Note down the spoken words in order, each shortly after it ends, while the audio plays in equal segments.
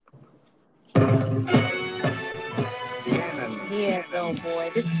Yeah, though,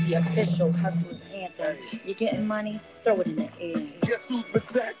 boy. This is the official Hustler's anthem. You getting money? Throw it in the air. Guess who's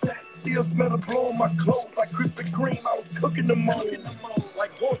back? Still smell the blow on my clothes like Krispy Kreme. I was cooking them all.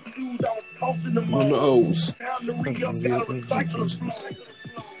 Like horseshoes, I was tossing them all. Nose. Time to re-up, gotta recycle the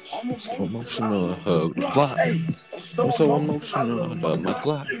flow. So emotional, Glock. I'm so emotional about my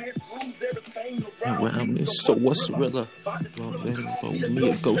Glock. Around me, so what's Rilla? Me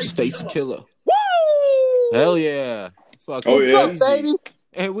a ghost face killer. Woo! Hell yeah! Fuck oh yeah, easy. baby.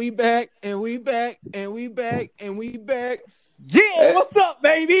 And we back, and we back, and we back, and we back. Yeah, hey. What's up,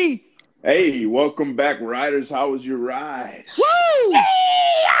 baby? Hey, welcome back, riders. How was your ride? Woo!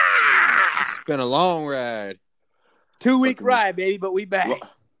 It's been a long ride. 2-week ride, baby, but we back.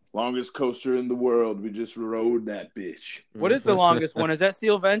 Longest coaster in the world. We just rode that bitch. What is the longest one? Is that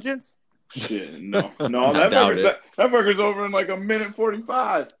Steel Vengeance? Shit, no, that fucker's over in like a minute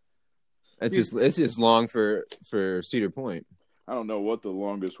 45. It's just long for Cedar Point. I don't know what the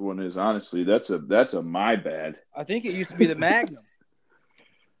longest one is. Honestly, that's a my bad. I think it used to be the Magnum.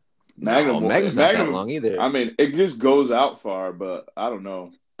 Magnum's not that long either. I mean, it just goes out far, but I don't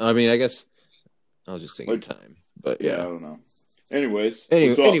know. I mean, I guess I was just thinking time, but yeah, I don't know. Anyways,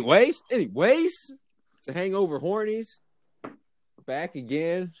 anyways, the Hangover Hornies back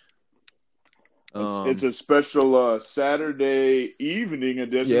again. It's a special Saturday evening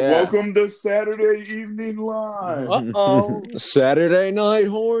edition. Yeah. Welcome to Saturday Evening Live. Uh-oh. Saturday Night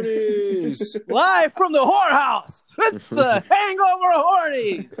Hornies. Live from the whorehouse. It's the Hangover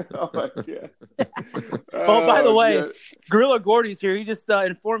Hornies. Oh, my God. Oh, by the way, yeah. Gorilla Gordy's here. He just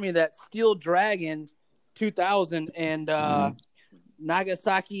informed me that Steel Dragon 2000 and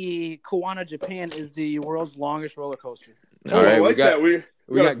Nagasaki, Kiwana, Japan is the world's longest roller coaster. All right, we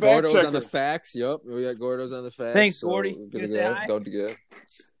got Gordo's on the facts. Yup, we got Gordo's on the facts. Thanks, Gordy. We're gonna go. Hi? Go together.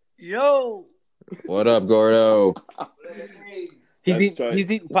 Yo. What up, Gordo? He's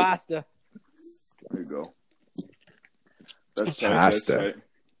eating pasta. There you go. That's pasta.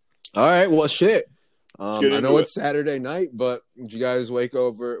 All right. Well, shit. I know it's Saturday night, but did you guys wake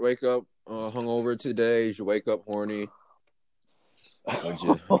up hungover today? Did you wake up horny? What's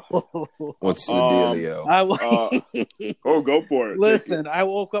the dealio? Go for it. Listen, I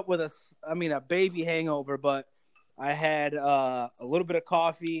woke up with a baby hangover, but I had a little bit of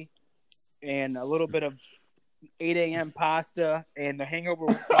coffee and a little bit of 8 a.m. pasta, and the hangover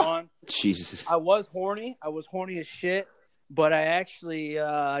was gone. Jesus. I was horny. I was horny as shit, but I actually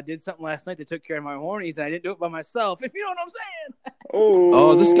did something last night that took care of my hornies, and I didn't do it by myself, if you know what I'm saying.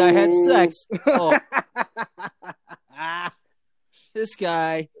 Oh, this guy had sex. Oh. This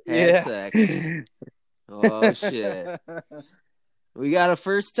guy had sex. Oh, shit. We got a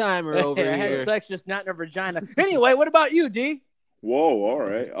first timer over here. I had sex, just not in a vagina. Anyway, what about you, D? Whoa, all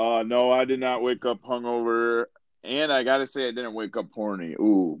right. No, I did not wake up hungover, and I got to say I didn't wake up horny.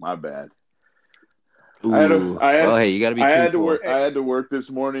 Ooh, my bad. Ooh. Hey, you got to be truthful. I had to work this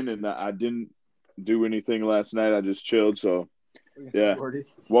morning, and I didn't do anything last night. I just chilled, so yeah.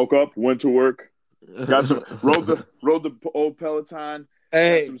 Woke up, went to work. Got some rode the old Peloton.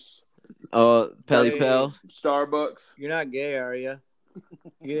 Hey, Pel. Starbucks. You're not gay, are you?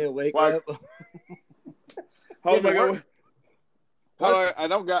 You didn't wake up. How am I going? I'm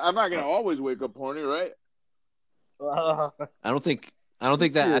not gonna always wake up horny, right? I don't think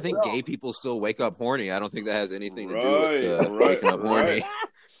that. I think gay people still wake up horny. I don't think that has anything to do with waking up horny. Right.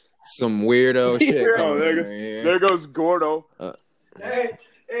 Some weirdo shit. There goes Gordo. Hey,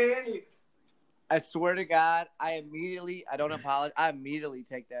 Andy. I swear to God, I don't apologize. I immediately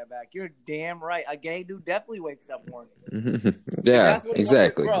take that back. You're damn right. A gay dude definitely wakes up horny. Yeah,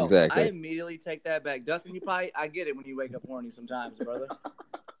 exactly. I immediately take that back. Dustin, I get it when you wake up horny sometimes, brother.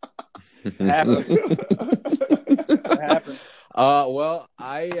 It happens. It happens. Well,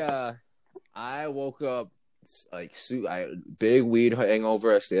 I woke up like big weed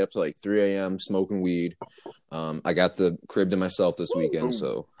hangover. I stayed up to like 3 a.m. smoking weed. I got the crib to myself this weekend,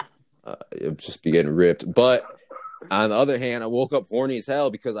 so it'll just be getting ripped. But on the other hand, I woke up horny as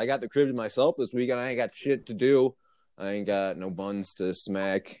hell because I got the crib to myself this weekend. I ain't got shit to do. I ain't got no buns to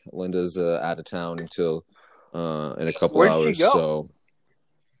smack. Linda's out of town until in a couple hours. She go? So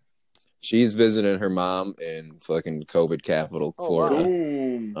she's visiting her mom in fucking COVID capital, Florida.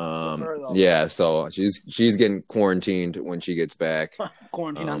 Yeah, so she's getting quarantined when she gets back.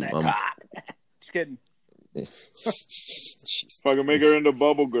 Quarantine on that cot. Just kidding. Fucking make her into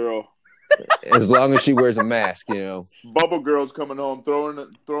Bubble Girl. As long as she wears a mask, you know. Bubble Girl's coming home, throwing one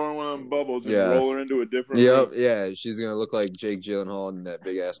of them bubbles and roll her into a different room. Yeah. She's gonna look like Jake Gyllenhaal in that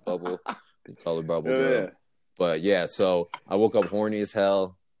big ass bubble. They call her Bubble Girl. Yeah. But yeah, so I woke up horny as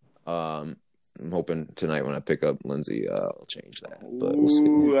hell. I'm hoping tonight when I pick up Lindsay, I'll change that. But we'll see.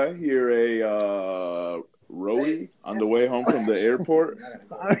 Ooh, I hear a roadie on the way home from the airport.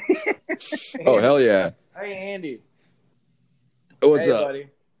 Oh, hell yeah. Hey, Andy. What's Hey, up? buddy.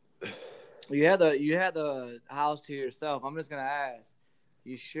 You had the house to yourself. I'm just gonna ask.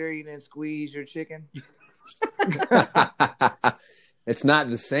 You sure you didn't squeeze your chicken? It's not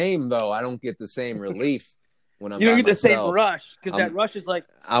the same, though. I don't get the same relief when I'm You don't by get the same myself. rush because that rush is like,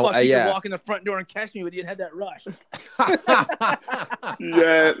 fuck, you could walk in the front door and catch me, but you didn't have that rush.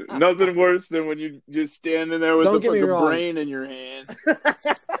 Yeah, nothing worse than when you just standing there with Don't the get me fucking wrong. brain in your hand.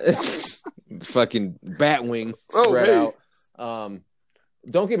 Fucking bat wing Oh, spread hey. out.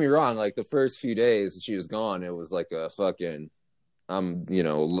 Don't get me wrong. Like the first few days that she was gone, it was like a fucking. I'm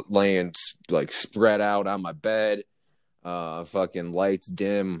laying like spread out on my bed, fucking lights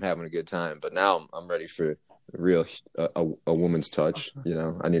dim, having a good time. But now I'm ready for real a woman's touch.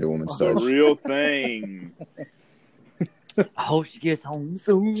 I need a woman's The touch. real thing. I hope she gets home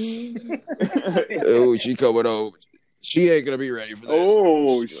soon. Oh, she coming over. She ain't gonna be ready for this.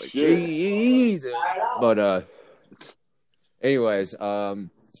 Oh, She's like, shit. Jesus. But anyways,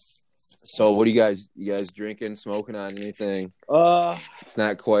 so what do you guys drinking, smoking on anything? It's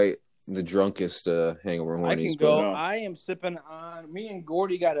not quite the drunkest hangover I hornies. can go. No. I am sipping on. Me and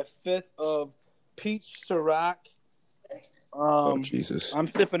Gordy got a fifth of peach Ciroc. Oh Jesus! I'm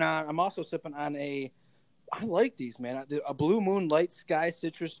also sipping on a. I like these, man. A Blue Moon Light Sky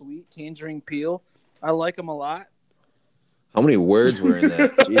Citrus Sweet Tangerine Peel. I like them a lot. How many words were in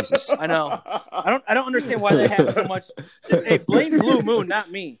that? Jesus! I know. I don't understand why they have so much. Hey, blame Blue Moon, not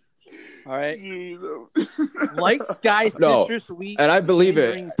me. All right. Light Sky Citrus Sweet. And I believe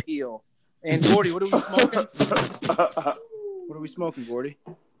it. Tangerine Peel. And Gordy, what are we smoking? What are we smoking, Gordy?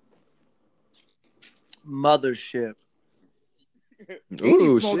 Mothership.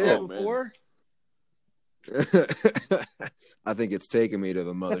 Ooh, Smoked shit! that before? I think it's taken me to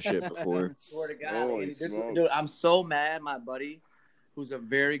the mothership before. Swear to God, Holy Andy, smokes. dude, I'm so mad. My buddy, who's a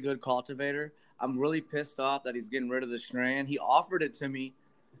very good cultivator, I'm really pissed off that he's getting rid of the strand. He offered it to me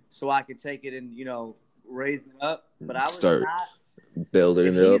so I could take it and raise it up, but I was Start not. building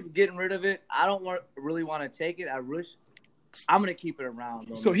If it up. he's getting rid of it, I don't really want to take it. I'm gonna keep it around.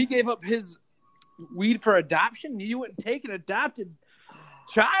 Though. So he gave up his weed for adoption? You wouldn't take an adopted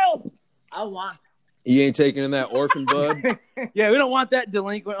child? I want. You ain't taking in that orphan bud. Yeah, we don't want that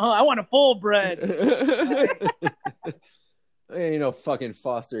delinquent. Oh, I want a full bred. Ain't no fucking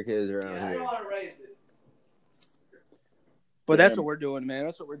foster kids around I here. don't want to raise it. But that's what we're doing, man.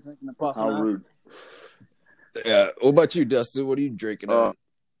 That's what we're drinking the puff. How rude. Yeah. What about you, Dustin? What are you drinking on?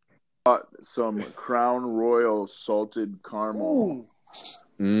 Some Crown Royal salted caramel.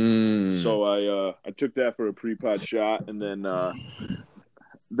 Ooh. So I took that for a pre-pot shot, and then I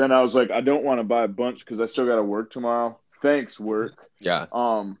was like, I don't want to buy a bunch because I still got to work tomorrow. Thanks, work. Yeah.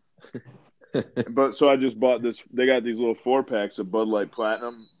 But so I just bought this. They got these little 4-packs of Bud Light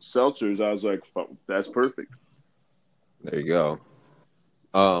Platinum seltzers. I was like, that's perfect. There you go.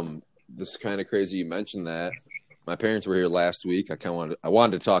 This is kind of crazy you mentioned that. My parents were here last week. I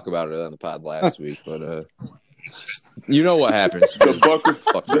wanted to talk about it on the pod last week, but you know what happens.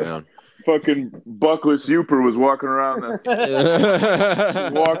 Fuck around. Fucking Buckler Super was walking around the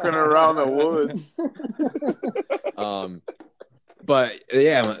woods. But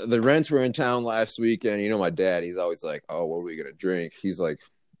yeah, the Rents were in town last weekend. My dad, he's always like, oh, what are we gonna drink? He's like,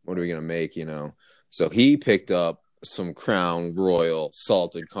 what are we gonna make? So he picked up some Crown Royal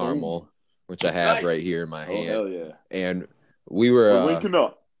salted caramel, which I have right here in my hand. Hell yeah! And we were linking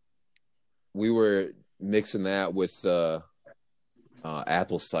up. We were mixing that with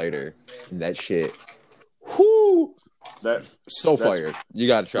apple cider, and that shit. Whoo! That's fire. You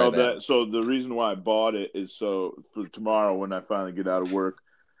got to try that. So the reason why I bought it is so for tomorrow when I finally get out of work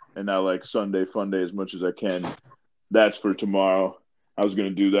and I like Sunday fun day as much as I can. That's for tomorrow. I was going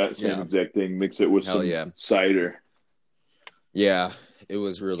to do that same exact thing, mix it with some cider. Yeah, it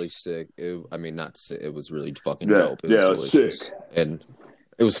was really sick. Not sick. It was really fucking dope. It was delicious. Sick. And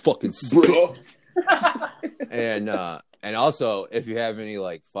it was fucking sick. And also, if you have any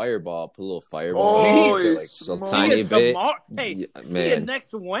like Fireball, put a little Fireball in it, so tiny bit. Hey, man.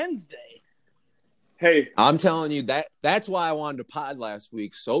 Next Wednesday. Hey, I'm telling you that's why I wanted to pod last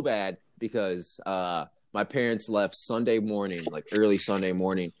week so bad because my parents left Sunday morning, like early Sunday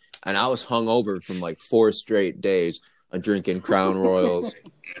morning, and I was hungover from like 4 straight days of drinking Crown Royals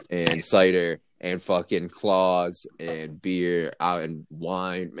and cider, and fucking claws and beer out and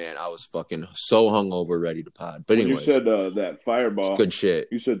wine. Man, I was fucking so hungover, ready to pod. But anyways, you said that fireball, good shit.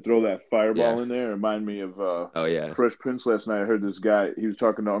 You said throw that fireball in there. Remind me of Fresh Prince last night. I heard this guy. He was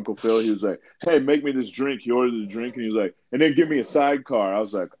talking to Uncle Phil. He was like, "Hey, make me this drink." He ordered the drink, and he was like, "And then give me a sidecar." I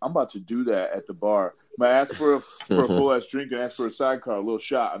was like, "I'm about to do that at the bar. I ask for a full ass drink and ask for a sidecar, a little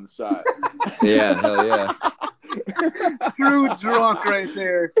shot on the side." Yeah, hell yeah. True drunk right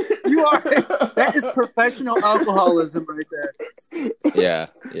there. You are. That is professional alcoholism right there. Yeah.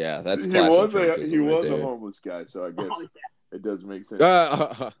 That's classic. He was a homeless guy, so I guess it does make sense.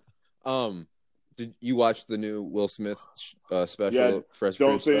 Did you watch the new Will Smith special? Yeah, Fresh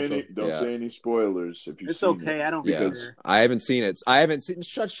don't say special? say any spoilers if you've It's seen okay. it. I don't care. I haven't seen it. I haven't seen.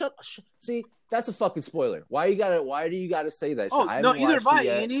 Shut. See, that's a fucking spoiler. Why do you gotta say that? Oh no, either have I,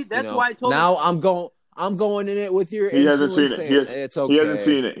 Andy. That's why I told. Now I'm going in it with your. He hasn't seen it. It's okay. He hasn't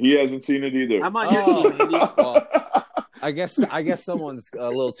seen it. He hasn't seen it either. I'm on your team, Andy. Well, I guess someone's a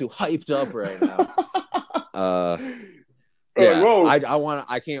little too hyped up right now. Yeah,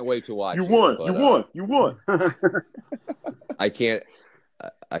 I can't wait to watch. You won. I can't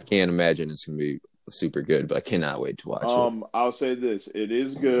imagine it's gonna be super good, but I cannot wait to watch it. I'll say this: it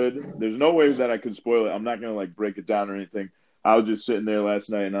is good. There's no way that I could spoil it. I'm not gonna break it down or anything. I was just sitting there last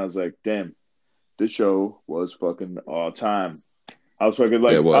night and I was like, "Damn, this show was fucking all time." I was fucking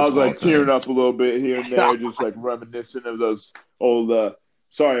tearing up a little bit here and there, just reminiscent of those old.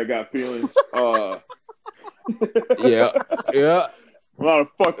 Sorry, I got feelings. Yeah. A lot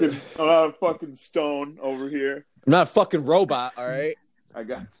of fucking stone over here. I'm not a fucking robot, all right? I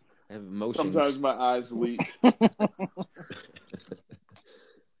got emotions. Sometimes my eyes leak. Kind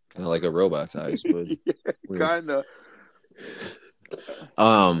of like a robot's eyes, but kind of.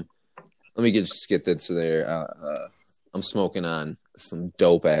 Let me just get this there. I'm smoking on some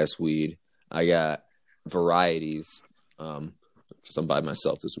dope ass weed. I got varieties. Because I'm by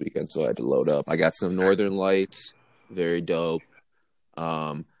myself this weekend, so I had to load up. I got some Northern Lights, very dope.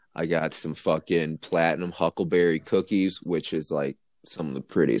 I got some fucking platinum huckleberry cookies, which is some of the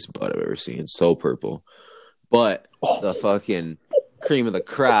prettiest bud I've ever seen. So purple. But the fucking cream of the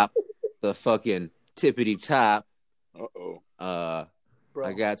crop, the fucking tippity top. I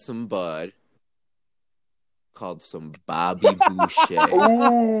got some bud called some Bobby Boucher.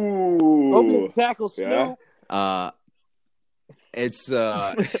 Ooh. Tackle Snoop. It's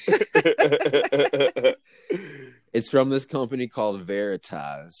it's from this company called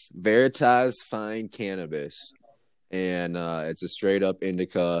Veritas Fine Cannabis, and it's a straight up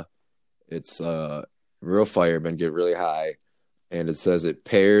indica. It's real fire, man. Get really high, and it says it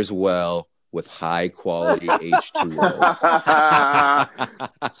pairs well with high quality H2O.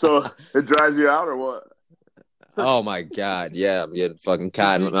 So it dries you out or what? Oh my god, yeah, I'm getting fucking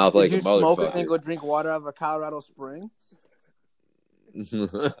cotton in my mouth like a motherfucker. Did you smoke it and go drink water out of a Colorado spring?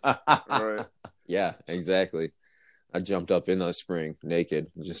 Right. Yeah, exactly. I jumped up in the spring naked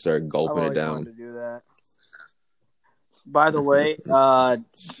and just started gulping it down. To do that. By the way,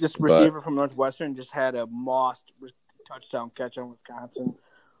 this receiver from Northwestern just had a Moss touchdown catch on Wisconsin.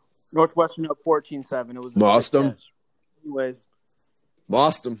 Northwestern up 14-7. It was Mossed them. Anyways,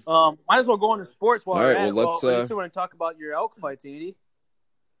 Mossed them. Might as well go into sports while we're at it. Let's. I just want to talk about your elk fights, Andy.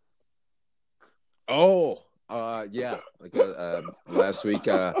 Oh. Yeah, last week.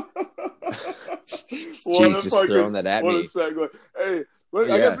 Jeez, just throwing that at me. Hey, I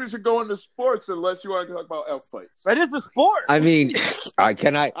guess we should go into sports unless you want to talk about elk fights. That is the sport. I mean,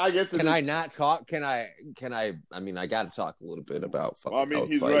 can I? I guess. Can I not talk? Can I? I mean, I got to talk a little bit about fucking elk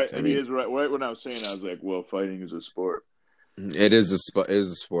he's fights. right. He is right. Right when I was saying, I was like, "Well, fighting is a sport." It is a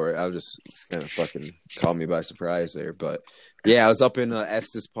sport. I was just kind of fucking caught me by surprise there, but yeah, I was up in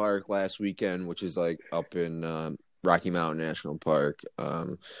Estes Park last weekend, which is up in Rocky Mountain National Park.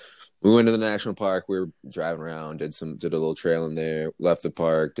 We went to the national park. We were driving around, did a little trail in there. Left the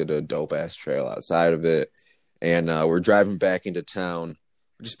park, did a dope ass trail outside of it, and we're driving back into town.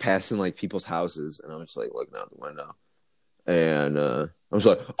 We're just passing people's houses, and I'm just looking out the window, and I was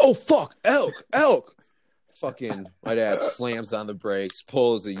like, "Oh fuck, elk!" Fucking my dad slams on the brakes,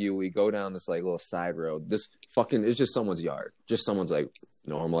 pulls the U. We go down this little side road. This fucking it's just someone's yard, just someone's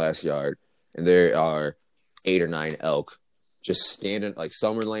normal ass yard, and there are 8 or 9 elk just standing.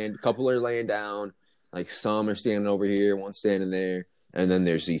 Some are couple are laying down, some are standing over here, one standing there, and then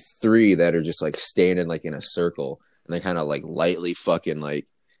there's these 3 that are just standing in a circle, and they kind of lightly fucking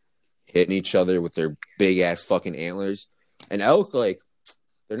hitting each other with their big ass fucking antlers. And elk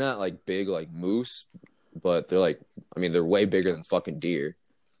they're not big moose. But they're they're way bigger than fucking deer.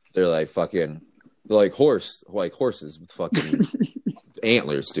 They're horses with fucking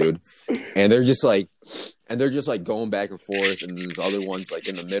antlers, dude. And they're just like going back and forth, and there's other ones like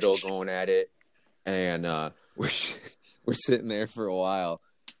in the middle going at it. And we're sitting there for a while,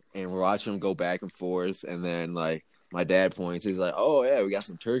 and we're watching them go back and forth. And then like my dad points, he's like, "Oh yeah, we got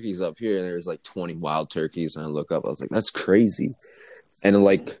some turkeys up here." And there's like 20 wild turkeys. And I look up, I was like, "That's crazy." And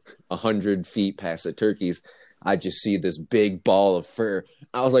like 100 feet past the turkeys, I just see this big ball of fur.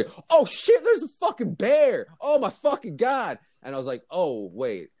 I was like, "Oh shit, there's a fucking bear! Oh my fucking god!" And I was like, "Oh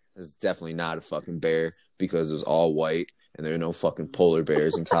wait, it's definitely not a fucking bear because it was all white, and there are no fucking polar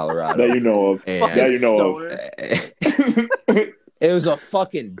bears in Colorado." That you know of. And That you know of. It was a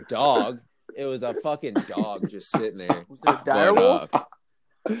fucking dog. It was a fucking dog just sitting there. Was it a dire wolf?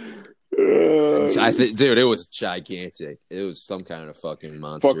 I think, dude, it was gigantic. It was some kind of fucking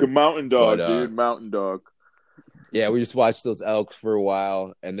monster. Fucking mountain dog, But, dude. Mountain dog. Yeah, we just watched those elk for a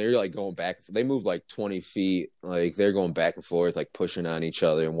while, and they're like going back. They moved like 20 feet. Like they're going back and forth, like pushing on each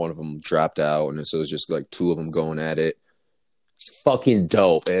other, and one of them dropped out, and so it was just like two of them going at it. It's fucking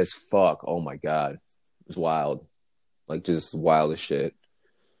dope as fuck. Oh my god, it was wild, like just wild as shit.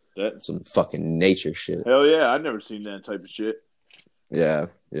 That Some fucking nature shit. hell yeah, I've never seen that type of shit. Yeah,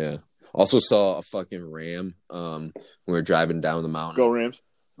 yeah. Also saw a fucking ram. We were driving down the mountain. Go Rams.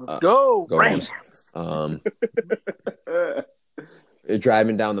 Let's go Rams. Rams.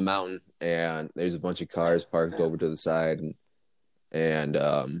 Driving down the mountain, and there's a bunch of cars parked over to the side, and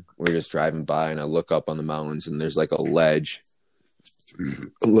we're just driving by, and I look up on the mountains, and there's like a ledge,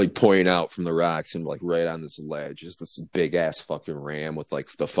 like pointing out from the rocks, and like right on this ledge is this big ass fucking ram with like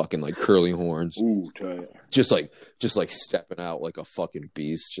the fucking like curly horns, Ooh, tight. just like stepping out like a fucking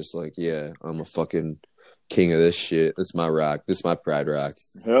beast, just like, yeah, I'm a fucking king of this shit. That's my rock. This is my pride rock.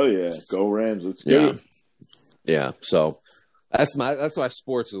 Hell yeah, go Rams. Let's get it. Yeah. So that's my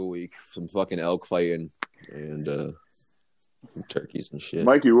sports of the week. Some fucking elk fighting and some turkeys and shit.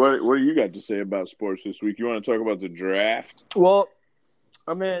 Mikey, what do you got to say about sports this week? You want to talk about the draft? Well,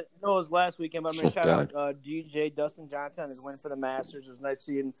 I mean, it was last weekend, but I'm going to shout God. out DJ Dustin Johnson on his win for the Masters. It was nice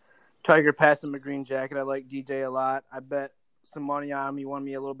seeing Tiger pass him a green jacket. I like DJ a lot. I bet some money on him. He won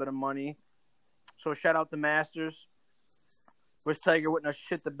me a little bit of money. So shout out the Masters. Wish Tiger wouldn't have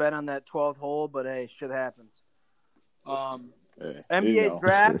shit the bet on that 12th hole, but hey, shit happens. NBA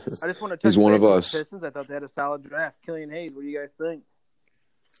draft. I just want to touch He's one of base on the us. Pistons. I thought they had a solid draft. Killian Hayes. What do you guys think?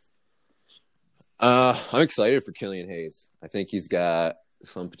 I'm excited for Killian Hayes. I think he's got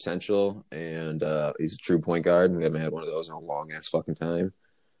some potential, and he's a true point guard. We haven't had one of those in a long ass fucking time.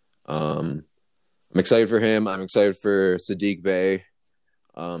 I'm excited for him. I'm excited for Sadiq Bey,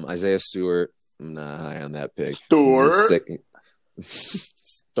 Isaiah Stewart. I'm not high on that pick. Store.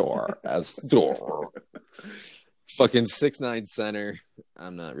 Fucking 6'9" center.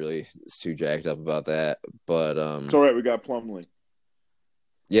 I'm not really too jacked up about that, but It's all right. We got Plumlee.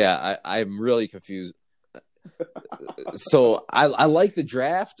 yeah, I'm really confused. So I like the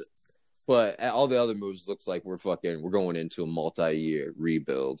draft, but all the other moves looks like we're going into a multi-year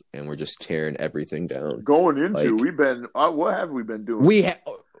rebuild, and we're just tearing everything down. Going into, Like, we've been. What have we been doing?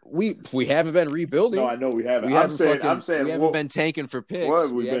 We haven't been rebuilding. No, I know we haven't. We I'm haven't saying, we haven't been tanking for picks. What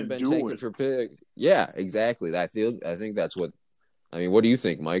have we we haven't been been doing? tanking for picks. Yeah, exactly. I think that's what. I mean, what do you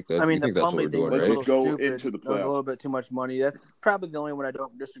think, Mike? I mean, you think the that's what we're Plumlee thing doing, was a right? little Let's go stupid. into the That was a playoffs. little bit too much money. That's probably the only one I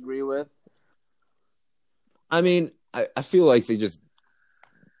don't disagree with. I mean, I feel like you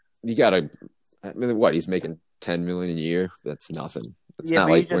gotta. I mean, what, he's making $10 million a year? That's nothing. It's not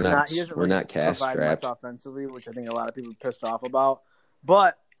but like we're not cash provide strapped. much offensively, which I think a lot of people are pissed off about.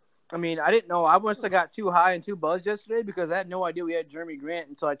 But I mean, I didn't know. I must have got too high and too buzzed yesterday because I had no idea we had Jeremy Grant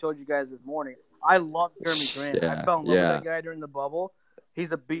until I told you guys this morning. I love Jeremy Grant. Yeah, I fell in love yeah. with that guy during the bubble.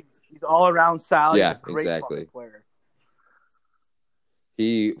 He's a beast. He's all around solid. Yeah, He's a great exactly. fucking player.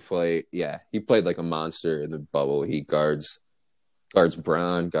 He played like a monster in the bubble. He guards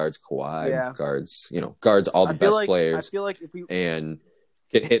Braun, guards Kawhi, guards all the best players. I feel like if we and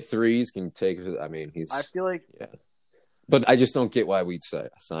can hit threes, can take. I mean, I feel like but I just don't get why we'd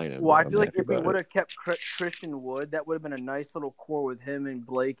sign him. Well, I feel like if we would have kept Christian Wood, that would have been a nice little core with him and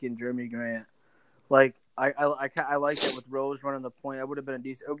Blake and Jeremy Grant. Like I like that with Rose running the point. That would have been a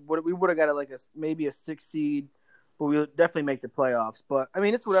decent. We would have got maybe a 6 seed, but we would definitely make the playoffs. But I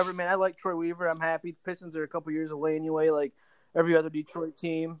mean, it's whatever, man. I like Troy Weaver. I'm happy. Pistons are a couple years away anyway, like every other Detroit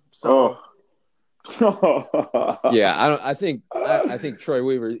team. So. Yeah, I think Troy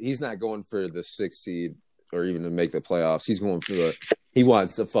Weaver. He's not going for the 6 seed or even to make the playoffs. He's going for he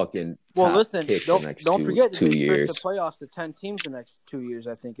wants the fucking top pick the next don't forget two years. The playoffs to 10 teams the next 2 years.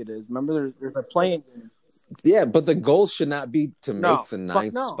 I think it is. Remember, there's a playing game. Yeah, but the goal should not be to make the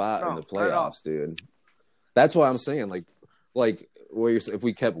ninth spot in the playoffs, dude. That's why I'm saying, like if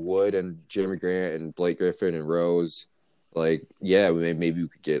we kept Wood and Jeremy Grant and Blake Griffin and Rose, like, yeah, maybe we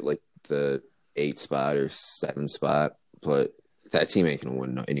could get like the 8 spot or 7 spot, but that team ain't gonna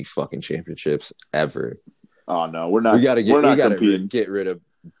win any fucking championships ever. Oh no, we're not. We gotta competing. get rid of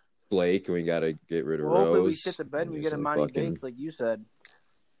Blake, and we gotta get rid of Rose. Hopefully we shit the bed and we get a Monty fucking... Bates, like you said.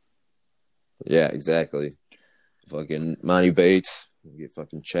 Yeah, exactly. Fucking Monty Bates. We get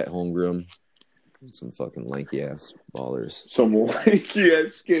fucking Chet Holmgren. Some fucking lanky ass ballers. Some lanky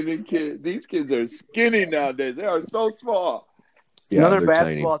ass skinny kids. These kids are skinny nowadays. They are so small. Yeah, another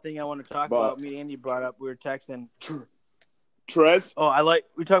basketball tiny. thing I want to talk about. Me and Andy brought up. We were texting. Trez? Oh,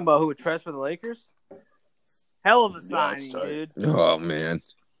 we talking about who? Trez for the Lakers? Hell of a signing, dude. Oh man,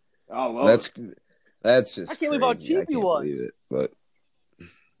 I love that's just. I can't believe how crazy. cheap he was. Believe it, but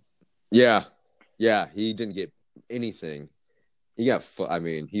yeah, he didn't get anything. He got.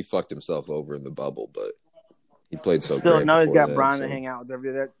 He fucked himself over in the bubble, but he played so Still, great. now he's got that, Bron so. to hang out with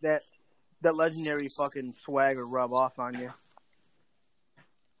every that legendary fucking swagger rub off on you.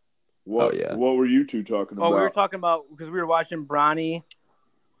 What? Oh, yeah. What were you two talking about? Oh, we were talking about because we were watching Bronny,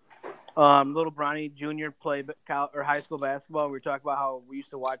 little Bronny Jr. play high school basketball. We were talking about how we used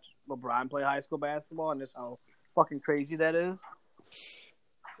to watch LeBron play high school basketball, and just how fucking crazy that is.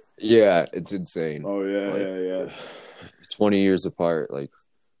 Yeah, it's insane. Oh yeah. 20 years apart. Like,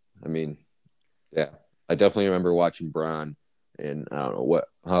 yeah. I definitely remember watching Bron, and I don't know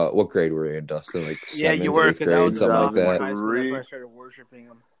what grade were you in, Dustin? Like 7th, you were, 8th grade, something like that. High school, that's when I started worshiping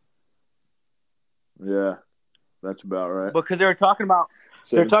him. Yeah, that's about right. Because they were talking about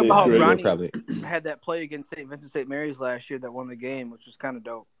how Bronny probably had that play against St. Vincent St. Mary's last year that won the game, which was kind of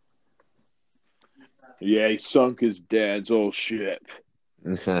dope. Yeah, he sunk his dad's old ship.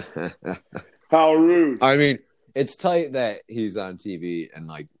 How rude! It's tight that he's on TV and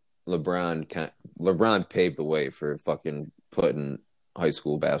like LeBron paved the way for fucking putting high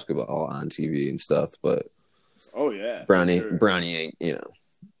school basketball on TV and stuff. But Bronny ain't,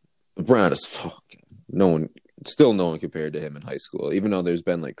 LeBron is fucking no one compared to him in high school. Even though there's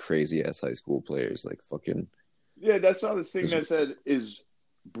been like crazy ass high school players like fucking. Yeah, that's not the thing that said is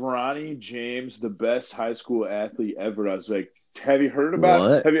Bronny James the best high school athlete ever. I was like, have you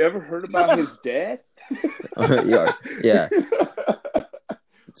ever heard about his dad? Yeah.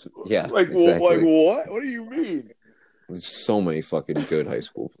 Yeah. Like, exactly. like what? What do you mean? There's so many fucking good high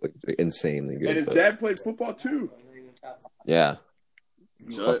school, like insanely good. And his dad played football too. Yeah.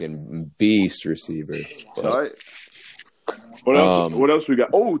 Fucking beast receiver. Tight. What else? What else we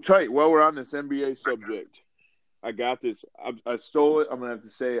got? Oh, tight. While we're on this NBA subject, I got this. I stole it. I'm gonna have to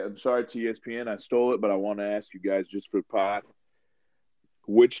say I'm sorry to ESPN. I stole it, but I want to ask you guys just for pot.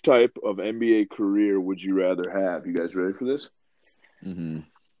 Which type of NBA career would you rather have? You guys ready for this? Mm-hmm.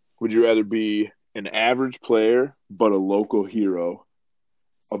 Would you rather be an average player but a local hero,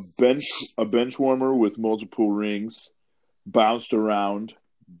 a bench warmer with multiple rings, bounced around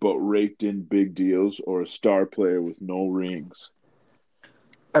but raked in big deals, or a star player with no rings?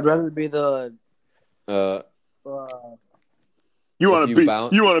 I'd rather be the. You want to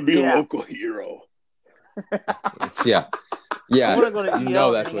be a local hero. Yeah. I want to go to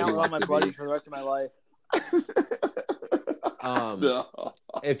EL that's and hang what out with all my buddies for the rest of my life.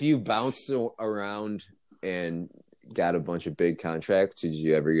 If you bounced around and got a bunch of big contracts, did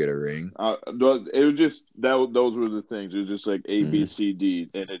you ever get a ring? It was just those were the things. It was just like A, B, C, D,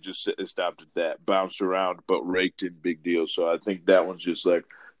 and it stopped at that. Bounced around, but raked in big deals. So I think that one's just like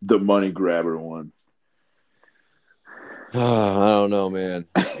the money grabber one. I don't know, man.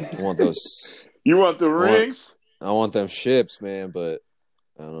 I want those. You want the rings? I want them ships, man. But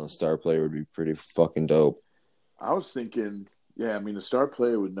I don't know. Star player would be pretty fucking dope. I was thinking, a star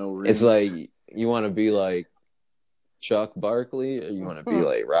player with no rings. It's like you want to be like Chuck Barkley, or you want to be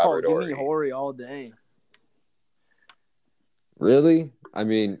like Robert Horry? Give me Horry all day. Really?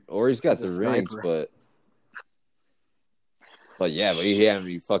 Horry's got the rings, but yeah, but he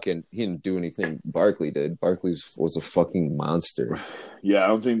didn't do anything Barkley did. Barkley was a fucking monster. Yeah, I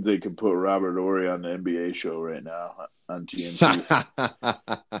don't think they could put Robert Horry on the NBA show right now on TNT.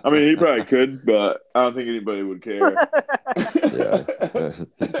 He probably could, but I don't think anybody would care. Yeah.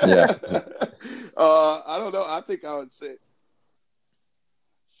 I don't know. I think I would say,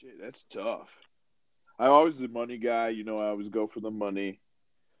 shit, that's tough. I'm always the money guy. I always go for the money.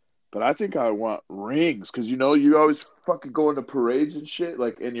 But I think I want rings because, you always fucking go into parades and shit.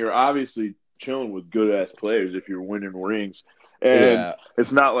 And you're obviously chilling with good-ass players if you're winning rings. And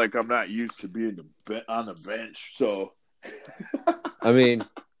It's not like I'm not used to being on the bench. So,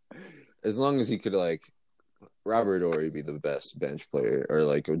 as long as you could, Robert Ory would be the best bench player, or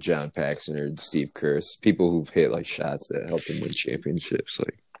like a John Paxson or Steve Kerr, people who've hit like shots that help them win championships.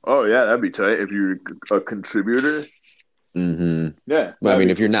 Like, oh yeah, that'd be tight if you're a contributor. Yeah, I mean,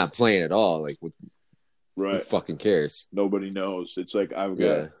 if you're not playing at all, like, right? Who fucking cares? Nobody knows. It's like I've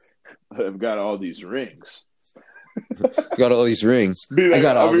got all these rings. Got all these rings. Like, I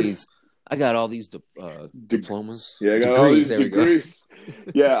got all these diplomas. Yeah, I got degrees, all these there degrees.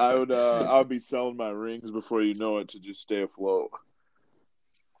 Yeah, I would be selling my rings before you know it to just stay afloat.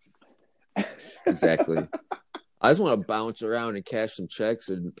 Exactly. I just want to bounce around and cash some checks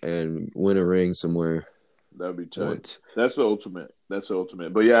and win a ring somewhere. That'd be tight. That's the ultimate.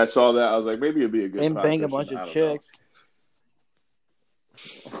 But yeah, I saw that. I was like, maybe it'd be a good and bang a bunch of chicks.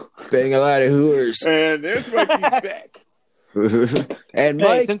 Bang a lot of hoors. And there's Mikey's back. And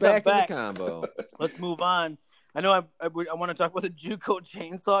Mike's back in the combo. Let's move on. I know I want to talk about the JUCO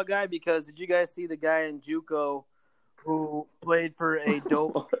chainsaw guy, because did you guys see the guy in JUCO who played for a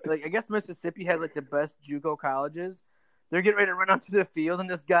dope? Like, I guess Mississippi has like the best JUCO colleges. They're getting ready to run onto the field, and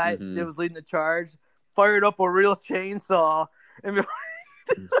this guy that was leading the charge fired up a real chainsaw, and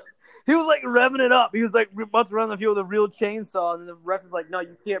he was like revving it up. He was like about to run the field with a real chainsaw, and then the ref was like, "No,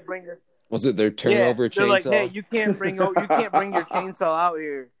 you can't bring this." Was it their turnover chainsaw? They're like, "Hey, you can't bring your chainsaw out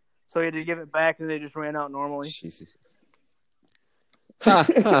here." So he had to give it back, and they just ran out normally. Jesus.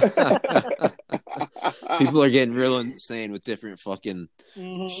 People are getting real insane with different fucking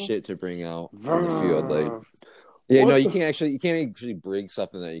shit to bring out on the field. Like, you can't actually bring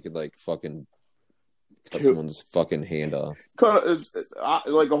something that you could like fucking cut someone's fucking hand off.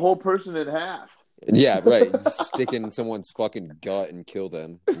 Like a whole person in half. Yeah, right. Stick in someone's fucking gut and kill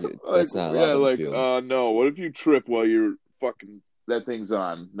them. That's not allowed on the field. No. What if you trip while you're fucking that thing's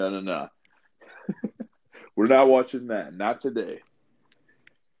on? No. We're not watching that. Not today.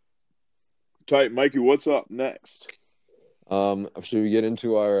 Tight, Mikey. What's up next? Should we get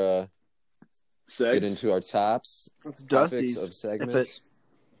into our tops? Topics of segments?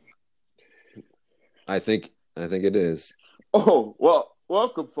 I think it is. Oh, well,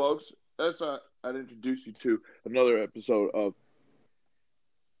 welcome, folks. I'd introduce you to another episode of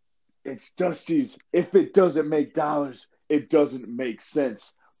It's Dusty's If It Doesn't Make Dollars, It Doesn't Make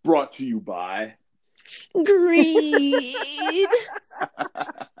Sense. Brought to you by Greed.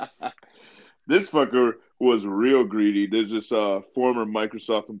 This fucker was real greedy. There's this former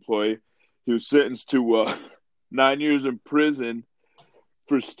Microsoft employee. He was sentenced to 9 years in prison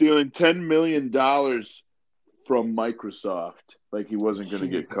for stealing $10 million from Microsoft. Like he wasn't going to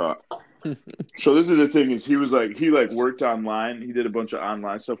get caught. So this is the thing: is he worked online. He did a bunch of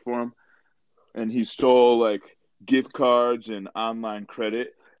online stuff for him, and he stole like gift cards and online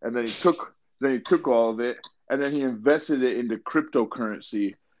credit. And then he took all of it, and then he invested it into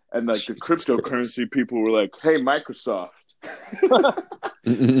cryptocurrency. And like the cryptocurrency people were like, "Hey, Microsoft,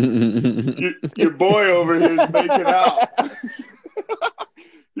 your boy over here is making out.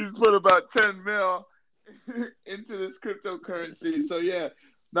 He's put about 10 mil into this cryptocurrency. So yeah,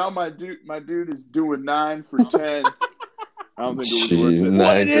 now my dude is doing 9 for 10. I don't think it was worth it.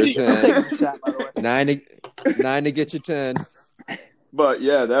 9 for 10. 9 to get you 10. But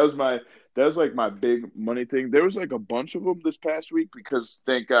yeah, that was like my big money thing. There was like a bunch of them this past week because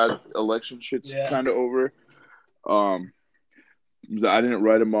thank God election shit's kind of over. I didn't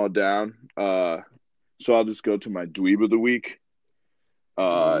write them all down. So I'll just go to my dweeb of the week.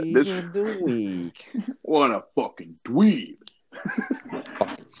 Of the week. What a fucking dweeb.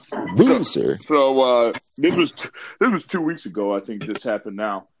 Loser. So this was 2 weeks ago. I think this happened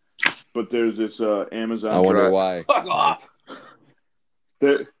now. But there's this Amazon. I wonder why. Fuck off.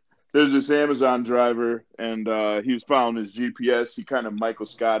 There's this Amazon driver, and he was following his GPS. He kind of Michael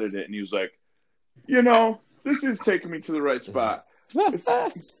Scotted it, and he was like, this is taking me to the right spot.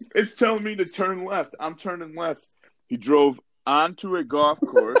 It's telling me to turn left. I'm turning left. He drove onto a golf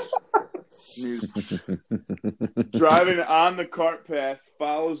course. He's driving on the cart path,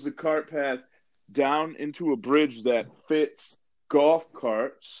 follows the cart path down into a bridge that fits golf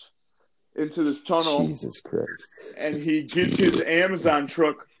carts into this tunnel. Jesus Christ. And he gets his Amazon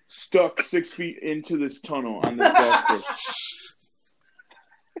truck stuck 6 feet into this tunnel on this golf course.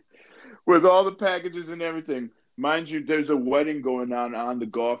 With all the packages and everything. Mind you, there's a wedding going on the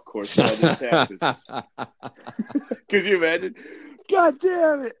golf course while this happens. Could you imagine? God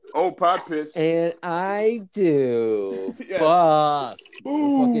damn it. Oh, pot piss. And I do. Yeah. Fuck.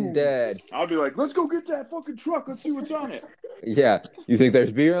 I'm fucking dead. I'll be like, let's go get that fucking truck. Let's see what's on it. Yeah. You think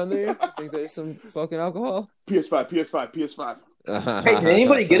there's beer on there? You think there's some fucking alcohol? PS5. Hey, did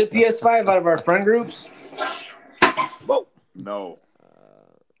anybody get a PS5 out of our friend groups? No.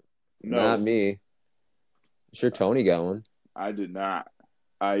 Not me. sure Tony got one. I did not.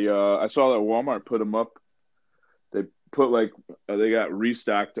 I saw that Walmart put them up. They put they got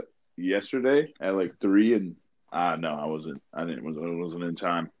restocked yesterday at 3, and no, I wasn't. I wasn't in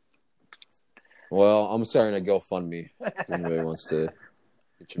time. Well, I'm starting to GoFundMe. If anybody wants to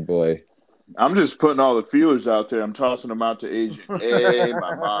get your boy. I'm just putting all the feelers out there. I'm tossing them out to Agent A,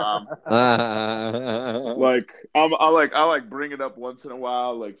 my mom. I bring it up once in a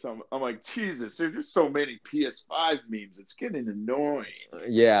while. I'm like, Jesus, there's just so many PS5 memes. It's getting annoying.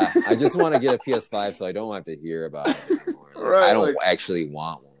 Yeah, I just want to get a PS5 so I don't have to hear about it anymore. Right, I don't actually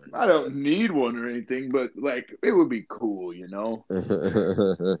want one. I don't need one or anything, but it would be cool,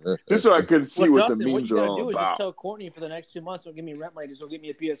 just so I could see what Dustin, the memes what you are gotta all do is about. just tell Courtney for the next 2 months, don't give me rent money, just give me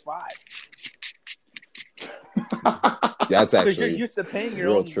a PS5. That's Because you're actually used to paying your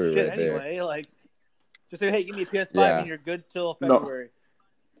real own true shit right there. anyway. Just say, hey, give me a PS5 and you're good till No. February.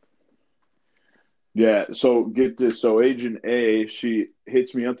 Yeah, so get this. So Agent A, she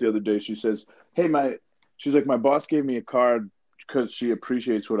hits me up the other day. She says, hey, she's like, my boss gave me a card because she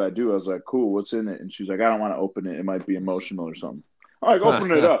appreciates what I do. I was like, cool, what's in it? And she's like, I don't want to open it. It might be emotional or something. I'm like,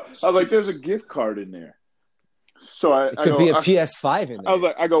 open it up. I was like, there's a gift card in there. So it could be a PS5 in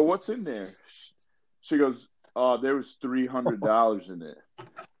there. I go, what's in there? She goes, there was $300 in it.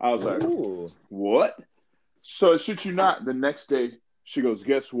 I was like, ooh. What? So shit you not, the next day, she goes,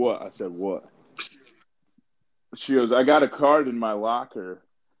 guess what? I said, what? She goes, I got a card in my locker.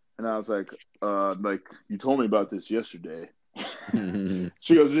 And I was like, you told me about this yesterday.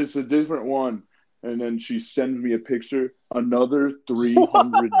 She goes, it's a different one. And then she sends me a picture, another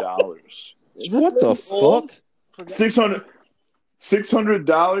 $300. What the fuck?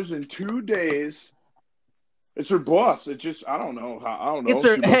 $600 in 2 days. It's her boss. It just, I don't know. She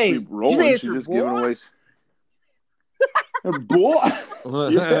must be rolling. She's just giving away. Her boy.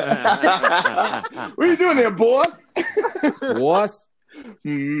 What are you doing there, boy? What?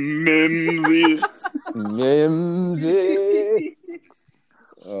 Mimsy.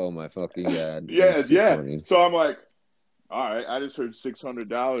 Oh my fucking god. Yeah. Funny. So I'm like, all right, I just heard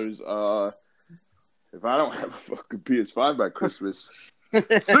 $600. If I don't have a fucking PS5 by Christmas, see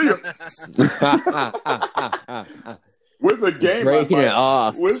ya. With a game, breaking it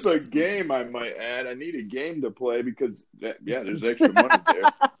off. With a game, I might add. I need a game to play because, there's extra money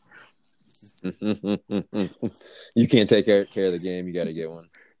there. You can't take care of the game. You got to get one.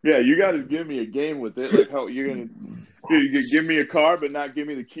 Yeah, you got to give me a game with it. Like how you give me a car but not give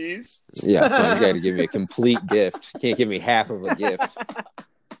me the keys? Yeah, you got to give me a complete gift. You can't give me half of a gift.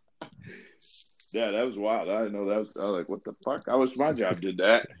 Yeah, that was wild. I didn't know that. I was like, what the fuck? I wish my job did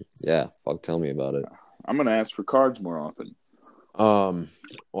that. Yeah, fuck, tell me about it. I'm going to ask for cards more often. Well,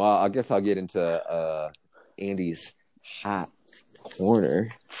 I guess I'll get into Andy's hot corner.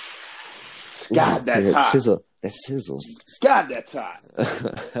 God, that's hot. Sizzle. That sizzle. God, that's hot.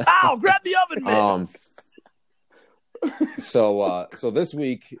 Ow, grab the oven mitt. So this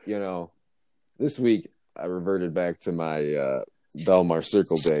week, I reverted back to my Belmar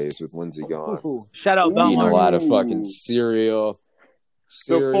Circle days with Lindsay gone. Shout out Belmar. Eating a lot of fucking cereal,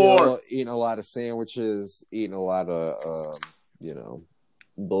 eating a lot of sandwiches, eating a lot of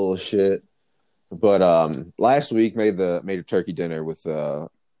bullshit. But last week made a turkey dinner with my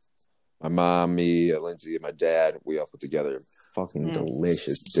mom, me, Lindsay, and my dad. We all put together a fucking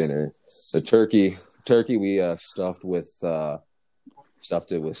delicious dinner. The turkey we stuffed it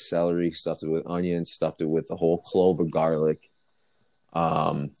with celery, stuffed it with onions, stuffed it with a whole clove of garlic.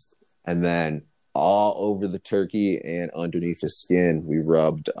 And then all over the turkey and underneath the skin, we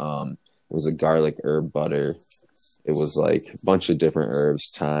rubbed, it was a garlic herb butter. It was like a bunch of different herbs,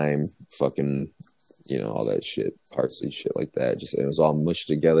 thyme, fucking, all that shit, parsley, shit like that. Just, it was all mushed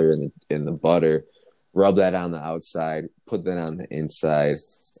together in the butter. Rub that on the outside, put that on the inside.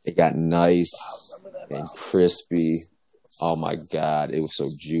 It got nice and crispy. Oh my God. It was so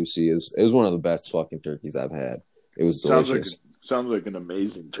juicy. It was one of the best fucking turkeys I've had. It was delicious. Sounds like an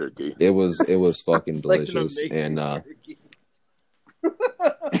amazing turkey. It was fucking delicious. And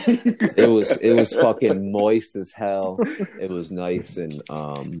it was fucking moist as hell. It was nice and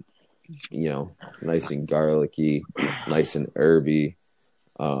nice and garlicky, nice and herby.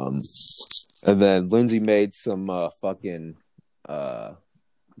 And then Lindsay made some fucking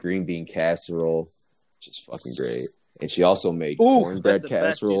green bean casserole, which is fucking great. And she also made cornbread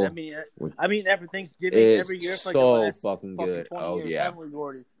casserole. I mean, every Thanksgiving, every year. It's so fucking good. Oh yeah,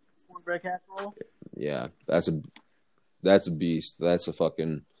 cornbread casserole. Yeah, that's a beast. That's a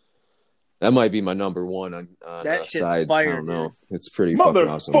fucking. That might be my number one on sides. Fire, I don't know. Dude. It's pretty fucking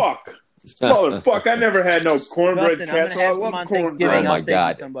awesome. Motherfuck! I never had no cornbread casserole. I love cornbread. Oh my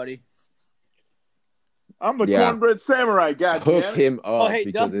God! I'm the cornbread samurai. God damn Hook it. him up hey,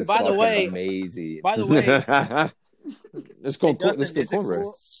 because Dustin, it's by the fucking way- amazing. by the way- let's go. Hey, Dustin, Let's go is it cornbread.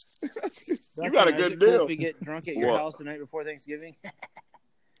 cool- You got a Dustin, is good it cool deal. if we get drunk at your What? house the night before Thanksgiving?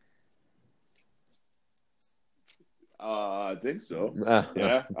 I think so. Yeah.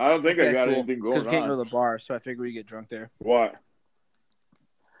 Yeah, I don't think I got anything going Because Kate on. go to the bar, so I figured we get drunk there. What?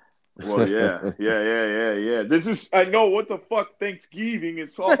 Well, yeah. This is, I know what the fuck Thanksgiving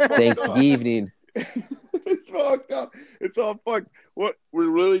is all fucked up. Thanksgiving. It's fucked up. It's all fucked. What? We're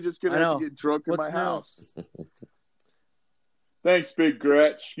really just going to have to get drunk in What's my new? house. Thanks, Big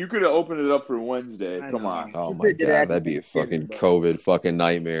Gretch. You could have opened it up for Wednesday. Come on. Oh my god, that'd be a fucking COVID fucking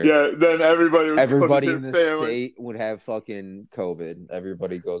nightmare. Yeah, then everybody would Everybody go to in the their family. state would have fucking COVID.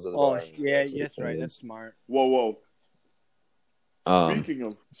 Everybody goes to the Oh, bar. yeah, that's right. That's smart. Whoa. Um,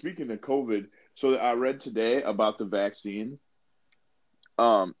 Speaking of COVID, so I read today about the vaccine.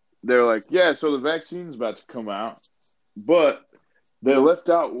 They're like, yeah, so the vaccine's about to come out, but they left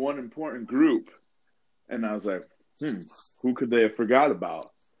out one important group, and I was like, who could they have forgot about?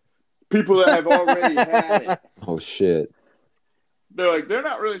 People that have already had it. oh shit. They're like, they're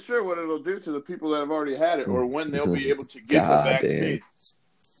not really sure what it'll do to the people that have already had it, or when they'll be able to get God the vaccine. damn.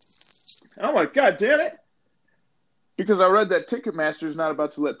 And I'm like, God damn it. Because I read that Ticketmaster is not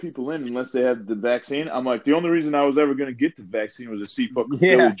about to let people in unless they have the vaccine. I'm like, the only reason I was ever going to get the vaccine was to see fucking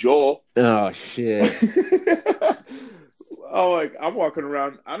Billy Joel. Oh shit. I'm walking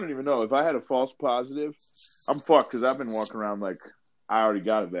around. I don't even know. If I had a false positive, I'm fucked because I've been walking around like I already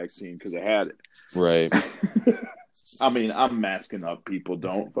got a vaccine because I had it. Right. I mean, I'm masking up. People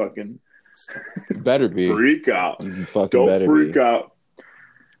don't fucking Better be. freak out. You fucking Don't better freak be. out.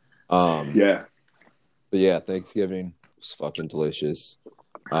 Yeah. But yeah, Thanksgiving was fucking delicious.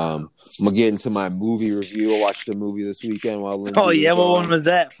 I'm gonna get into my movie review. I watched a movie this weekend while Lindsay was What gone. one was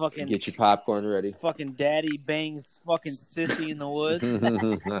that? Fucking Get your popcorn ready. fucking daddy bangs fucking sissy in the woods.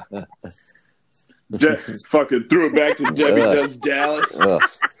 Fucking threw it back to Debbie Ugh. Does Dallas. Ugh.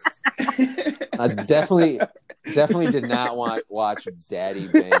 I definitely did not want watch Daddy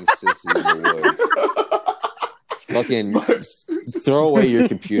bang Sissy in the woods. Fucking throw away your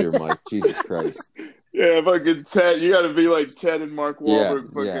computer, Mike. Jesus Christ. Yeah, fucking Ted. You got to be like Ted and Mark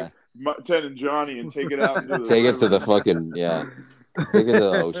Wahlberg. Yeah. Ted and Johnny, and take it out into the Take it to river. the fucking take it to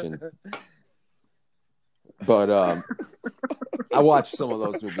the ocean. But I watched some of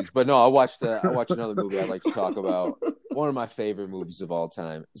those movies. But no, I watched another movie I'd like to talk about. One of my favorite movies of all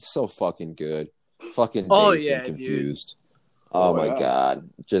time. It's so fucking good. Fucking Dazed and Confused. Oh my god.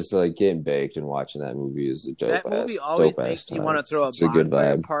 Just like getting baked and watching that movie is a dope That ass movie always dope makes ass you time. want to throw a It's a good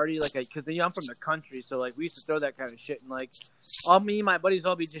bonfire vibe. party, like because I'm from the country, so like we used to throw that kind of shit, and like all me and my buddies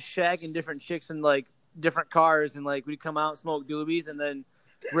all be just shagging different chicks in like different cars, and like we'd come out, smoke doobies, and then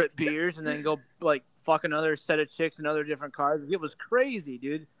rip beers, and then go like fuck another set of chicks in other different cars. It was crazy,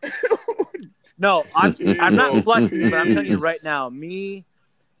 dude. No, I'm not flexing, but I'm telling you right now, me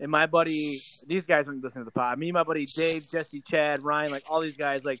and my buddy, these guys don't listen to the pod. Me and my buddy Dave, Jesse, Chad, Ryan, like all these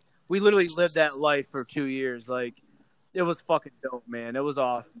guys, like we literally lived that life for 2 years. Like it was fucking dope, man. It was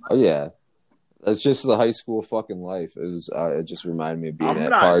awesome. Oh yeah. That's just the high school fucking life. It was it just reminded me of being I'm at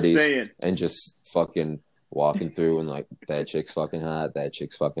not parties saying- and just fucking walking through and like that chick's fucking hot, that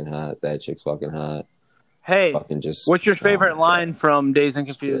chick's fucking hot, that chick's fucking hot. Hey, Fucking just what's your favorite my line God. from Dazed and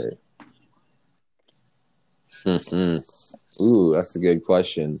Confused? Ooh, that's a good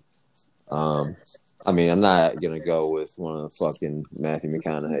question. I mean, I'm not gonna go with one of the fucking Matthew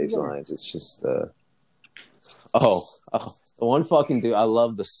McConaughey's lines. It's just the one fucking dude. I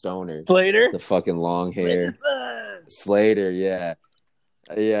love the stoner, Slater? the fucking long hair, Slater. Yeah.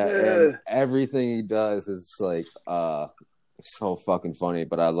 And everything he does is like so fucking funny.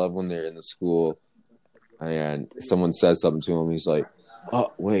 But I love when they're in the school and someone says something to him. He's like,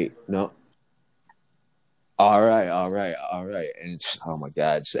 "Oh wait, no." All right. And it's, oh my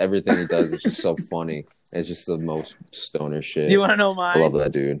God, just everything he does is just so funny. It's just the most stoner shit. Do you want to know I mine? love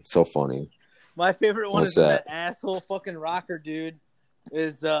that dude. So funny. My favorite one What's is when that? that asshole fucking rocker dude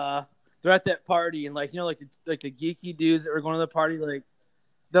is they're at that party and like like the geeky dudes that were going to the party, like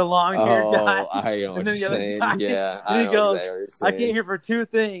the long haired guy. I know what And then you're the other saying. guy, Yeah, and I he know goes, exactly what you're I saying. came here for two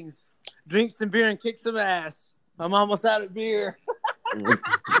things: drink some beer and kick some ass. I'm almost out of beer.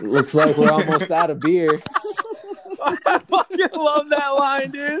 Looks like we're almost out of beer. I fucking love that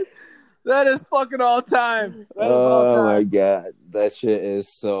line, dude. That is fucking all time. That is all Oh time. my God, that shit is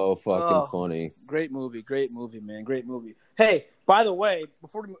so fucking funny. Great movie, man. Great movie. Hey, by the way,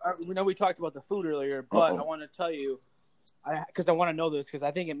 before we know we talked about the food earlier, but I want to tell you, because I want to know this, because I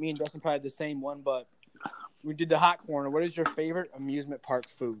think me and Justin probably had the same one, but we did the hot corner. What is your favorite amusement park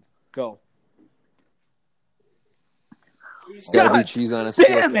food? Go. It's got to be God cheese on a stick.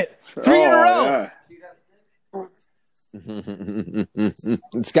 damn it! 3 in a row.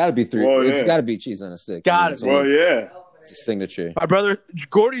 It's got to be 3. Well, It's yeah. got to be cheese on a stick. Got It's it. Well, yeah. It's a signature. My brother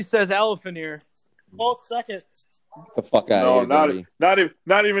Gordy says elephant ear. 12 seconds. Get the fuck out No, of here, Gordy.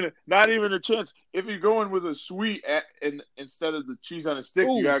 not even a chance. If you're going with a sweet and instead of the cheese on a stick,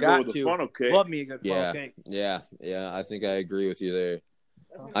 Ooh, you gotta go with a funnel cake. Love me a good funnel Yeah, cake. yeah. I think I agree with you there.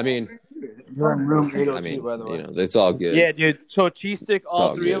 I mean, You're in room 802, by the way. you know, it's all good. Yeah, dude. So cheese stick, all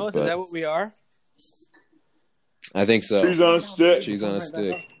all 3 good, of us. but- Is that what we are? I think so. Cheese on a stick. Cheese on a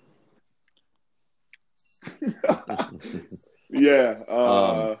stick.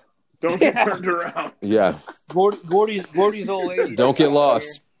 Yeah. Don't get turned around. Yeah. Gordy's old lady. Don't get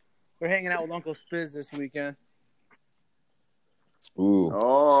lost. They're hanging out with Uncle Spiz this weekend. Ooh.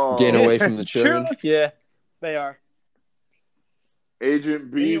 Oh. Getting away from the children. Yeah, they are.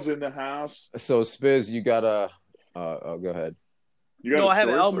 Agent B's in the house. So, Spiz, you got a... go ahead. You got No, a I have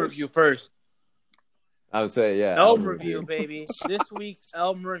an story album first? review first. I would say, yeah. Album review, baby. This week's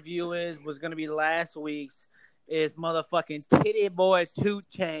album review was going to be last week's. Is motherfucking Titty Boy 2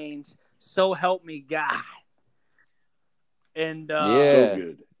 Chainz. So help me God. And Yeah. So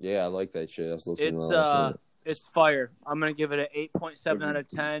good. Yeah, I like that shit. I was listening to that last night. it's fire. I'm gonna give it an 8.7 out of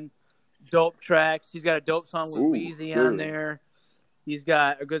 10. Dope tracks. He's got a dope song with Weezy on there. He's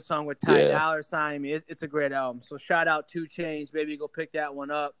got a good song with Ty Dolla $ign. I mean, it's a great album. So shout out 2 Chainz. Maybe go pick that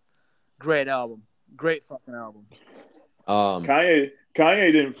one up. Great album. Great fucking album.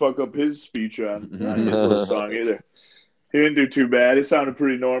 Kanye didn't fuck up his feature on his first song either. He didn't do too bad. It sounded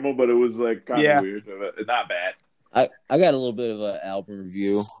pretty normal, but it was like kind of weird. Not bad. I got a little bit of an album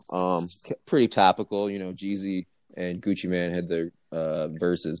review. Pretty topical. You know, Jeezy and Gucci Mane had their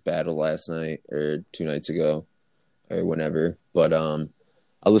versus battle last night or 2 nights ago or whenever. But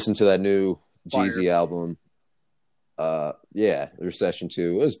I listened to that new Jeezy album. The Recession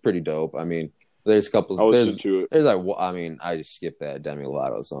 2. It was pretty dope. I mean, there's a couple. I listened to it. There's like, I mean, I just skipped that Demi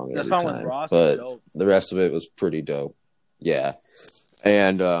Lovato song every song time, with Ross but was dope. the rest of it was pretty dope. Yeah,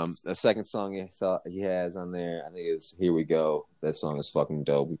 and the second song he has on there, I think it's "Here We Go." That song is fucking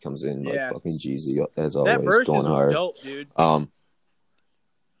dope. He comes in like fucking Jeezy as always, that verse going hard. Dope, dude.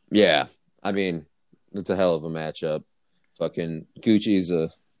 Yeah, I mean, it's a hell of a matchup. Fucking Gucci's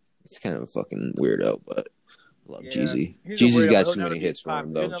it's kind of a fucking weirdo, but. Love Jeezy. Jeezy's got too many hits for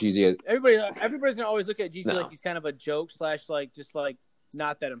him, though. Jeezy. Everybody's gonna always look at Jeezy like he's kind of a joke / like just like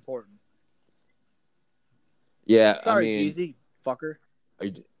not that important. Yeah, Sorry, I mean, Jeezy, fucker.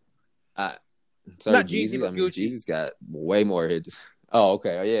 Sorry, Not Jeezy. Jeezy, I mean, Gucci. Jeezy's got way more hits. Oh,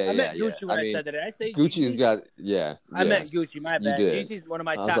 okay. I meant Gucci when I said that. Did I say Gucci's Jeezy? got I meant Gucci. My bad. did. Jeezy's one of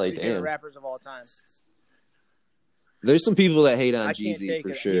my I was top like, 3 favorite damn. rappers of all time. There's some people that hate on I can't Jeezy take for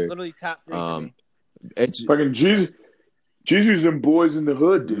it. sure. He's literally top 3 for me. It's Fucking Jeezy's in Boys in the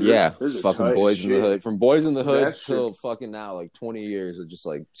Hood, dude. Those are fucking Boys in the Hood. From Boys in the Hood That's till fucking now, like 20 years of just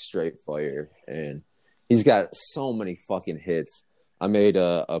like straight fire. And he's got so many fucking hits. I made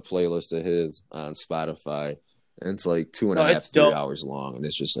a playlist of his on Spotify, and it's like 2.5, 3 hours long, and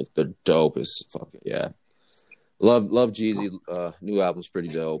it's just like the dopest fucking Love Jeezy. New album's pretty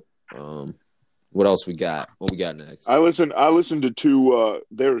dope. What else we got? What we got next? I listened to 2.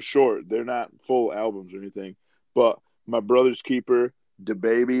 They're short. They're not full albums or anything. But My Brother's Keeper,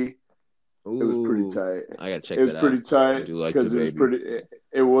 DaBaby. Ooh, it was pretty tight. I gotta check it was that pretty out. tight. I do like because DaBaby.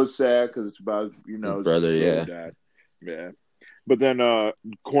 It was sad because it's about his brother. his died. Yeah. But then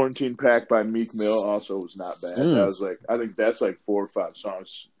Quarantine Pack by Meek Mill also was not bad. That was like, I think that's like 4 or 5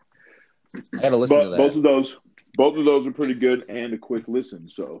 songs. I gotta listen to that. Both of those are pretty good and a quick listen.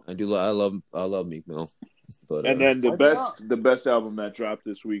 So I do. I love Meek Mill. But, and then the best album that dropped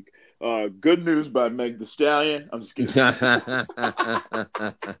this week, Good News by Meg Thee Stallion. I'm just kidding. I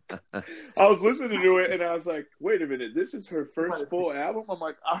was listening to it and I was like, wait a minute, this is her first full album? I'm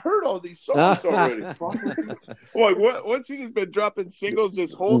like, I heard all these songs already. Like, what? She just been dropping singles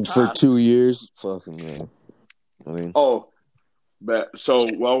this whole time? For 2 years? Fucking man. I mean. So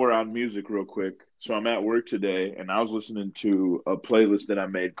while we're on music real quick, so I'm at work today and I was listening to a playlist that I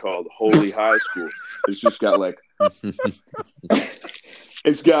made called Holy High School. It's just got like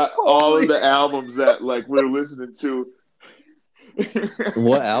it's got all of the albums that like we're listening to.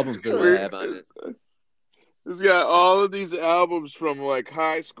 What albums does it have on it? It's got all of these albums from like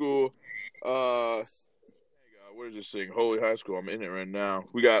high school. Where's this thing? Holy High School. I'm in it right now.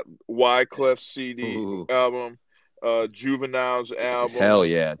 We got Wyclef's CD album. Juvenile's album. Hell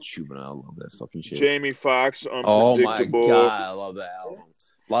yeah, Juvenile. I love that fucking shit. Jamie Foxx, Oh Unpredictable. my god, I love that album.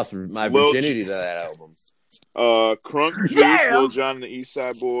 Lost my virginity to that album. Crunk Juice, Lil Jon and the East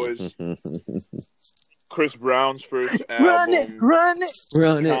Side Boys. Chris Brown's first Run it, album. run it.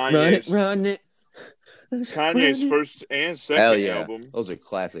 Run it, Kanye's- run it. Kanye's first and second Hell yeah. album. Those are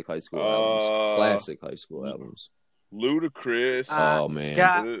classic high school albums. Classic high school albums. Ludacris. Oh, man.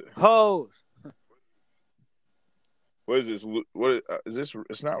 Got hose. What is this? What is this?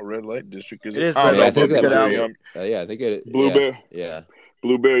 It's not Red Light District, is it? It is I don't Red know, Light but District. Blueberry Album. Yummy. Yeah, I think it. Blueberry. Yeah.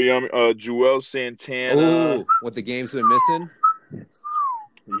 Blueberry Yummy. Joel Santana. Ooh, what the game's been missing?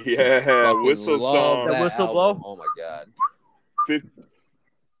 Yeah. Fucking Whistle love Song. That whistle album. blow? Oh my god. The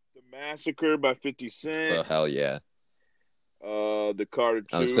Massacre by 50 Cent. Oh, hell yeah. The Carter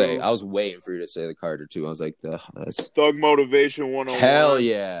 2. I was waiting for you to say the Carter 2. I was like, that's... Thug Motivation 101. Hell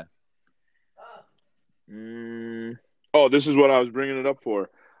yeah. Oh, this is what I was bringing it up for.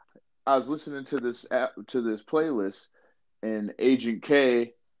 I was listening to this playlist, and Agent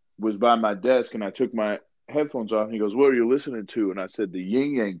K was by my desk, and I took my headphones off, and he goes, "What are you listening to?" And I said, "The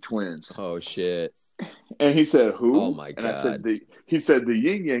Yin Yang Twins." Oh shit. And he said, "Who?" Oh my god. And I said, he said, "The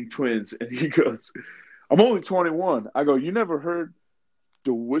Yin Yang Twins." And he goes, "I'm only 21." I go, "You never heard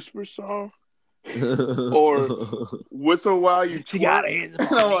the Whisper Song or Whistle While You She Twerk?" got hands. And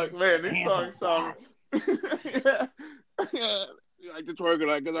I'm like, man, these songs sound. Yeah. You like to twerk it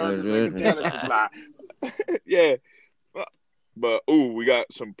like a tennis supply. Yeah. But we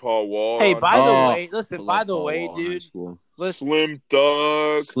got some Paul Wall. Hey, by the Oh, way, listen. By the Paul way, Wall in high dude. school. Listen. Slim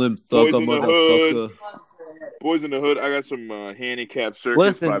Thug. Slim Thug, Boys in the motherfucker. Boys in the Hood. I got some Handicap Circus.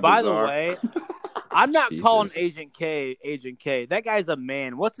 Listen. By the Bizarre. way, I'm not Jesus. calling Agent K. That guy's a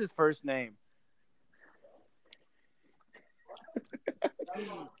man. What's his first name?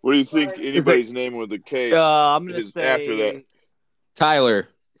 What do you think anybody's name with a K? I'm gonna is say after that. Kyler.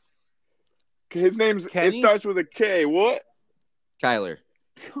 His name's Kenny? It starts with a K. What? Kyler.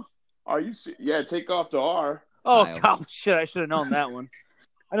 Are you? Yeah, take off the R. Oh, Kyle. Kyle. Shit, I should have known that one.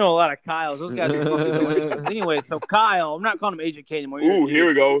 I know a lot of Kyles. Those guys are fucking delicious. Anyway, so Kyle, I'm not calling him Agent K anymore. You're a Ooh, dude. here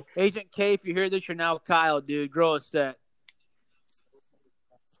we go. Agent K, if you hear this, you're now Kyle, dude. Grow a set.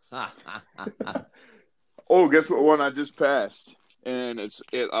 Oh, guess what one I just passed? And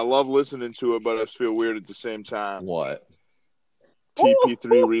I love listening to it, but I feel weird at the same time. What?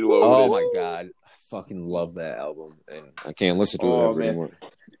 TP3 Reloaded. Oh my god. I fucking love that album. And I can't listen to it ever anymore.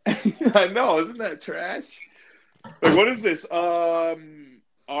 I know, isn't that trash? Like, what is this? R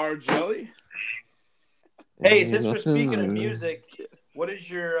Jelly? Hey, since we're speaking of music, what is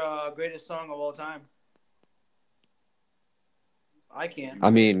your greatest song of all time? I can. I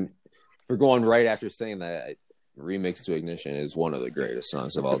mean, we're going right after saying that. Remix to Ignition is one of the greatest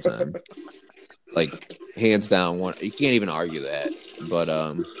songs of all time. Like, hands down, one. You can't even argue that. But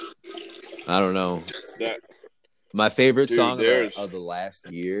I don't know. My favorite song of the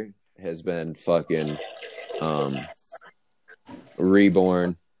last year has been fucking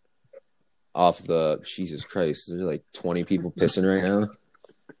Reborn off the Jesus Christ. There's like 20 people pissing right now.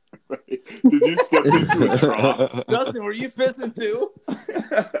 Did you step into a trough? Justin, were you pissing too?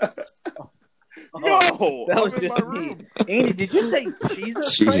 No, that was I'm in just my me. room. Andy, did you say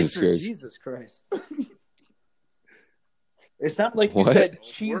Jesus Jesus Christ or Christ. Jesus Christ? It sounded like What? you said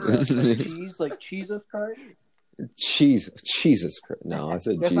Jesus, like cheese, like Jesus Christ. Jesus Christ. No, I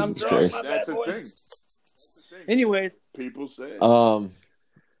said Yes, I'm Jesus drunk. Christ. That's a boy. thing. Anyways, People say.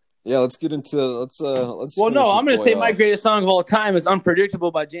 Yeah, let's get into let's. well, finish no, I'm this going to say boy my off. greatest song of all time is "Unpredictable"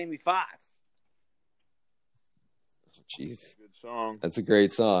 by Jamie Foxx. Jeez, Good song. that's a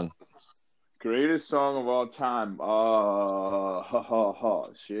great song. Greatest song of all time.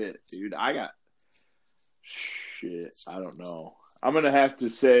 Shit, dude. I don't know. I'm going to have to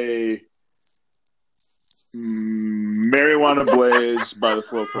say Marijuana Blaze by the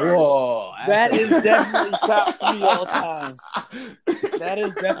Flow Fighters. Whoa, That is definitely top 3 all time. That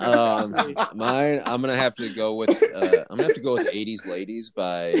is definitely top 3. mine. I'm gonna have to go with. I'm gonna have to go with "80s Ladies"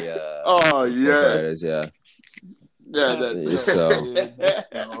 by. Oh, Foo yeah. Fighters, yeah. Yeah,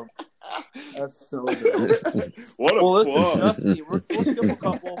 That's so good. What a Well, listen, plug. Justin, we'll skip a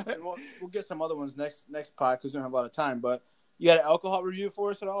couple, and we'll get some other ones next pod because we don't have a lot of time. But you got an alcohol review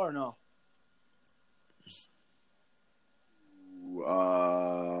for us at all, or no?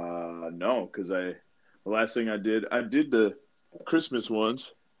 No, because the last thing I did the Christmas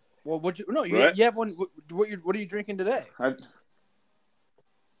ones. Well, you Right. have one. What are you drinking today?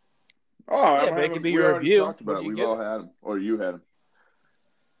 Yeah, but it could be your review. Talked about What it. do you We've give all it? had them, or you had them.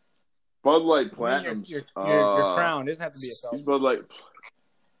 Bud Light I mean, Platinums. your crown. It doesn't have to be a seltzer. Bud Light.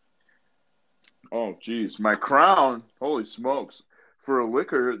 Oh, geez, my Crown. Holy smokes! For a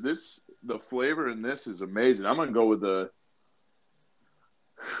liquor, the flavor in this is amazing. I'm gonna go with the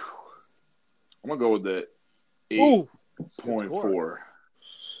 8.4.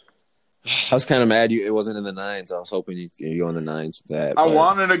 I was kind of mad it wasn't in the 9s. I was hoping you go in the 9s with that. I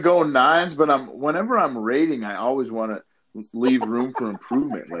wanted to go 9s, but whenever I'm rating, I always want to leave room for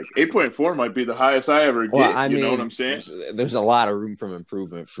improvement. Like 8.4 might be the highest I ever get. Well, I mean, know what I'm saying? There's a lot of room for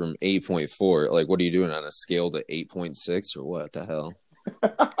improvement from 8.4. Like, what are you doing on a scale to 8.6 or what the hell?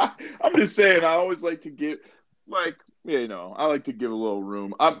 I'm just saying. I always like to give, like, I like to give a little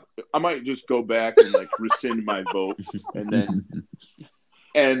room. I might just go back and like rescind my vote, and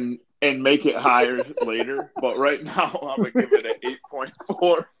then and make it higher later. But right now, I'm gonna give it an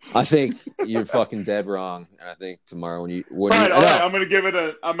 8.4. I think you're fucking dead wrong. And I think tomorrow when all right, I'm gonna give it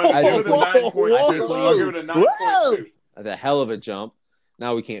a 9.2. I'll give it a 9.2. That's a hell of a jump.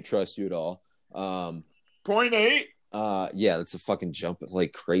 Now we can't trust you at all. 0.8. Yeah, that's a fucking jump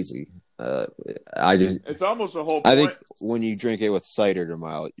like crazy. It's almost a whole point. I think when you drink it with cider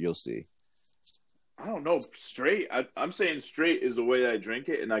tomorrow, you'll see. I don't know. Straight. I'm saying straight is the way that I drink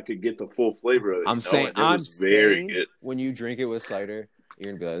it, and I could get the full flavor of it. I'm saying good. When you drink it with cider,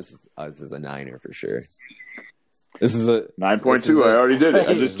 you're gonna be like, this is a 9er for sure. This is a 9.2. I already did it.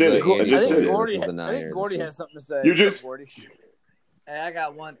 I just did it. I think Gordy has something to say. Gordy. Hey, I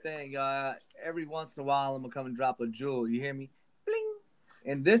got one thing. Every once in a while, I'm gonna come and drop a jewel. You hear me? Bling.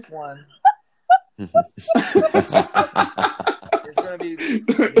 And this one, it's gonna be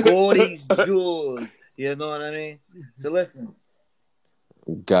Gordy's jewels. You know what I mean? So listen.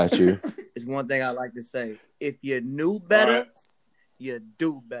 Got you. It's one thing I like to say. If you knew better, you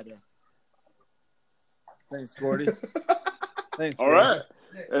do better. Thanks, Gordy. Thanks. All right.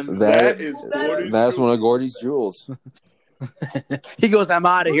 And that is Gordy's That's one of Gordy's jewels. He goes, I'm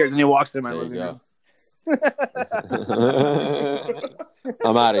out of here. Then he walks in my living room.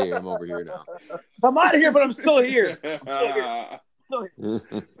 I'm out of here. I'm over here now. I'm out of here, but I'm still here.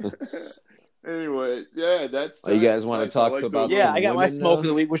 Anyway, yeah, that's. You guys want to talk about? Yeah, I got my smoke of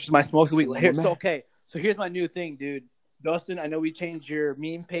the week, which is my smoke of the week. So here's my new thing, dude. Dustin, I know we changed your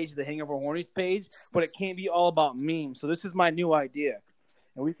meme page to the Hangover Hornies page, but it can't be all about memes. So this is my new idea,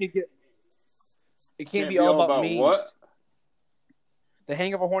 and we could get. It can't be all about memes. What? The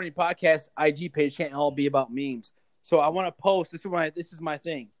Hangover Horny podcast IG page can't all be about memes. So I want to post. This is my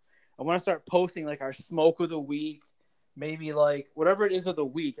thing. I want to start posting like our smoke of the week, maybe like whatever it is of the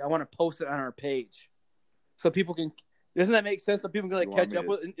week. I want to post it on our page, so people can. Doesn't that make sense? So people can like catch up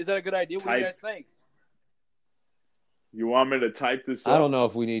with. Is that a good idea? What do you guys think? You want me to type this up? I don't know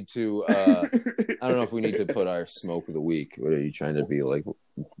if we need to. I don't know if we need to put our smoke of the week. What are you trying to be like?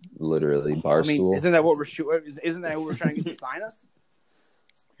 Literally barstool. I mean, isn't that what we're shooting? Isn't that what we're trying to get to sign us?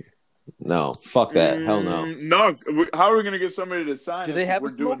 No, fuck that. Hell no. No, how are we going to get somebody to sign? Do they have a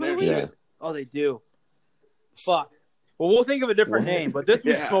smoke of the week? Yeah. Oh, they do. Fuck. Well, we'll think of a different name, but this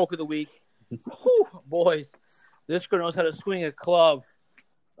week's smoke of the week. Whew, boys, this girl knows how to swing a club.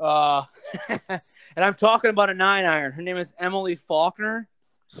 And I'm talking about a 9-iron. Her name is Emily Faulkner.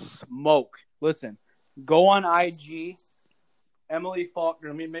 Smoke. Listen, go on IG. Emily Faulkner.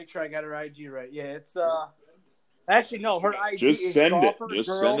 Let me make sure I got her IG right. Yeah, it's actually no, her IG is send Golfer it. Just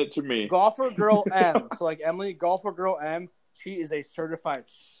Girl, send it to me. Golfer Girl M. So like Emily, Golfer Girl M. She is a certified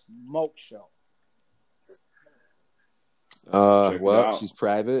smoke show. Well, she's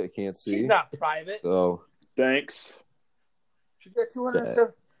private. I can't see. She's not private. So thanks. She's got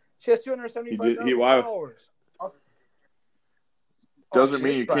 207. She has 275,000 followers. Doesn't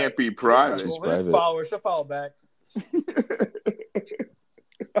mean you can't be private. She's private. Followers, she'll follow back.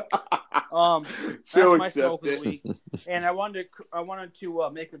 She'll that's my smoke accept of the week. And I wanted to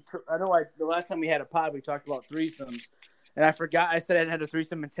make a. I know the last time we had a pod, we talked about threesomes, and I forgot. I said I hadn't had a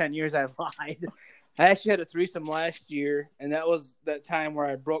threesome in 10 years. I lied. I actually had a threesome last year, and that was that time where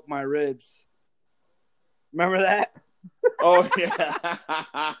I broke my ribs. Remember that? Oh yeah.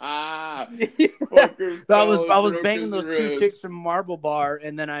 I was banging those two chicks from Marble Bar,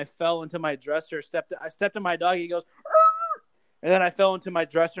 and then I fell into my dresser. I stepped on my dog. He goes, "Arr!" And then I fell into my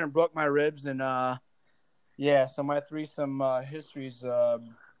dresser and broke my ribs. And yeah, so my threesome history's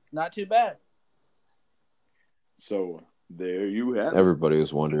not too bad. So there you have it. Everybody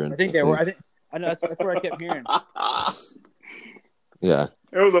was wondering. I think they were. I know that's where I kept hearing. Yeah.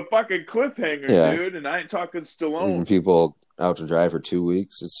 It was a fucking cliffhanger, dude, and I ain't talking Stallone. Leaving people out to dry for 2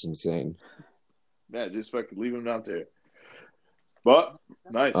 weeks. It's insane. Yeah, just fucking leave them out there. But,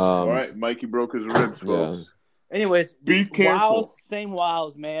 nice. All right, Mikey broke his ribs, folks. Yeah. Anyways, be careful. Wows, same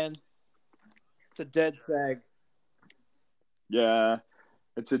wows, man. It's a dead sag. Yeah,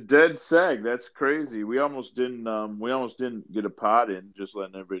 it's a dead sag. That's crazy. We almost didn't get a pod in. Just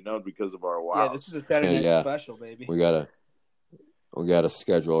letting everybody know because of our wows. Yeah, this is a Saturday night special, baby. We gotta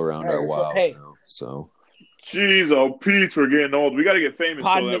schedule around our wows now. So Jeez, oh, Pete, we're getting old. We got to get famous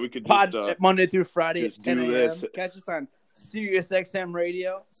so that we can just Monday through Friday just at 10 do a.m. this. Catch us on Sirius XM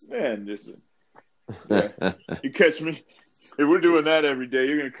Radio. Man, listen. Yeah. You catch me. If we're doing that every day,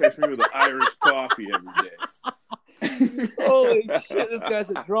 you're gonna catch me with an Irish coffee every day. Holy shit, this guy's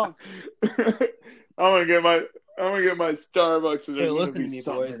a drunk. I'm gonna get my Starbucks and Hey, there's listen gonna to be me,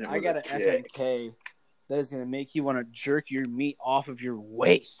 something. boys. I got an FMK that is gonna make you want to jerk your meat off of your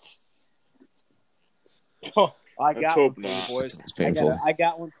waist. Oh, I got one for you, boys. It's painful. I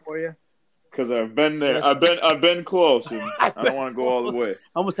got one for you. Because I've been there. I've been close, and I don't want to go all the way.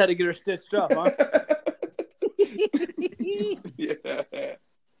 Almost had to get her stitched up, huh? Yeah.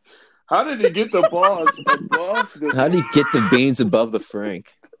 How did he get the balls above the... How do you get the beans above the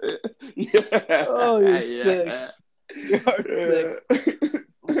Frank? Yeah. Oh, you're sick. You're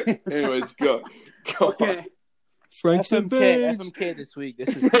sick. Anyways, go. Okay. Frank's and beans. FMK this week. This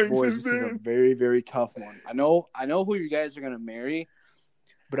is a very, very tough one. I know who you guys are gonna marry,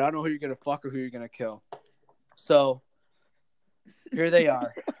 but I don't know who you're gonna fuck or who you're gonna kill. So here they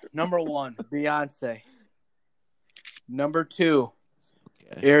are. Number 1, Beyonce. Number 2,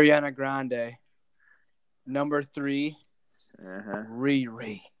 Ariana Grande. Number 3,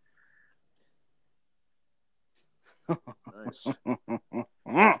 Riri. Nice.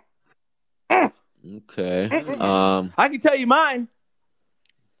 Okay. I can tell you mine.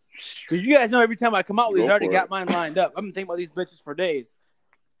 Because you guys know every time I come out with these, I already got mine lined up. I've been thinking about these bitches for days.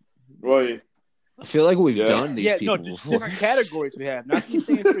 Well, I feel like we've done these people just before. different categories we have. Not these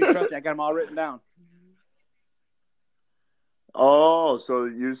same 3. Trust me, I got them all written down. oh, so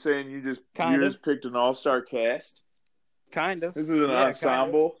you're saying you just Kind of. picked an all-star cast? Kind of. This is an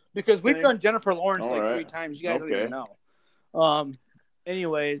ensemble? Kind of. Because we've thing? done Jennifer Lawrence All like right. 3 times. You guys don't even know.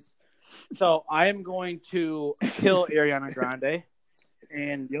 Anyways, so I am going to kill Ariana Grande.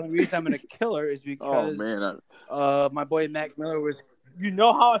 And the only reason I'm going to kill her is because my boy Mac Miller was... You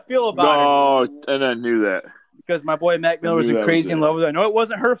know how I feel about her. Oh, and I knew that. Because my boy Mac Miller was crazy in love with her. I know it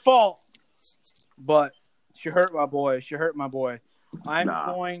wasn't her fault, but she hurt my boy. I'm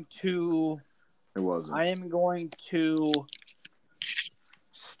going to... It wasn't. I am going to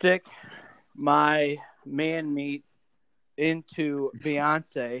stick my man meat into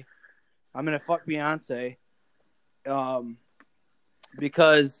Beyonce. I'm going to fuck Beyonce.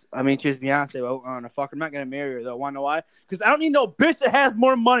 Because, I mean, she's Beyonce. Well, I'm going to fuck her. I'm not going to marry her, though. Want to know why? Because I don't need no bitch that has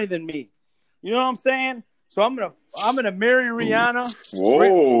more money than me. You know what I'm saying? So I'm gonna marry Rihanna.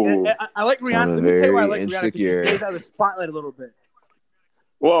 Whoa. I like Rihanna. Let me tell you why I like Rihanna. She stays out of the spotlight a little bit.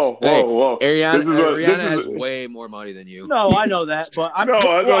 Whoa. Ariana has way more money than you. No, I know that, but I was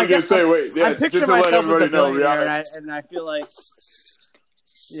going to say, wait. I'm Just to picturing let myself everybody as a know, billionaire, Rihanna. and I feel like,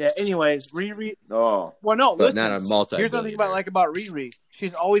 yeah. Anyways, Riri. Oh. Well, no, But listen. not a multi. Here's the thing I like about Riri.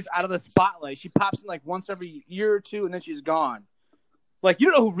 She's always out of the spotlight. She pops in like once every year or two, and then she's gone. Like,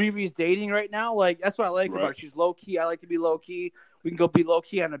 you don't know who Riri's dating right now? Like, that's what I like about her. She's low-key. I like to be low-key. We can go be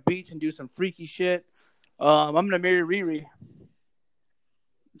low-key on the beach and do some freaky shit. I'm going to marry Riri.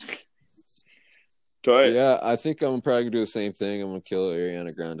 Yeah, I think I'm probably going to do the same thing. I'm going to kill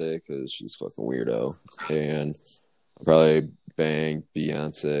Ariana Grande because she's fucking weirdo. And I'll probably bang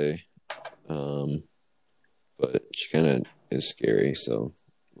Beyonce. But she kind of is scary, so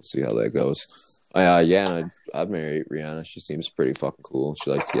we'll see how that goes. I'd marry Rihanna. She seems pretty fucking cool. She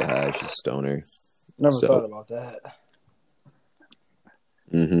likes to get high. She's a stoner. Never thought about that.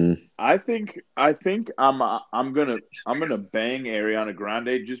 Mm-hmm. I think I'm gonna bang Ariana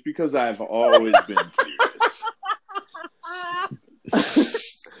Grande just because I've always been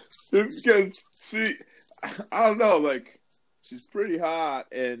curious. Because I don't know, like she's pretty hot,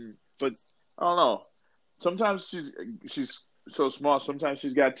 but I don't know. Sometimes she's so small. Sometimes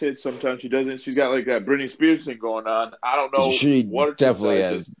she's got tits. Sometimes she doesn't. She's got like that Britney Spears thing going on. I don't know. She what definitely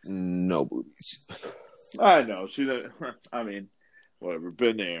has no boobies. I know she. I mean, whatever.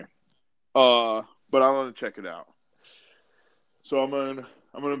 Been there. But I'm gonna check it out. So I'm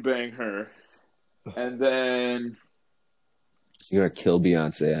gonna bang her, and then you're gonna kill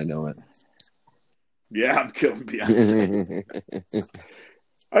Beyonce. I know it. Yeah, I'm killing Beyonce.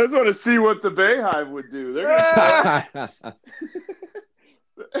 I just want to see what the Bayhive would do.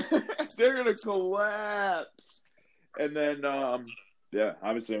 They're gonna collapse, and then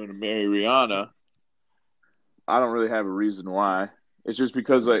obviously I'm gonna marry Rihanna. I don't really have a reason why. It's just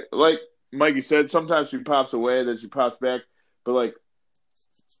because like Mikey said, sometimes she pops away, then she pops back, but like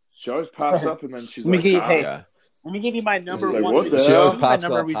she always pops up, and then she's let me give you my number like, one. What the she always my pops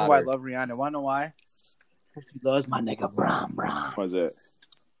number up reason hotter. why I love Rihanna. Wanna know why? Because she loves my nigga Brom. Why's that?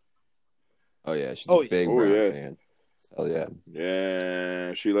 Oh yeah, she's a big Brown fan. Oh yeah.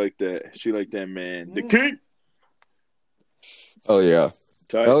 Yeah, she like that. She like that man. The king. Oh yeah.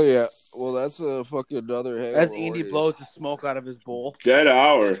 Tight. Oh yeah. Well, that's a fucking another hangover. As Andy Hornies. blows the smoke out of his bowl. Dead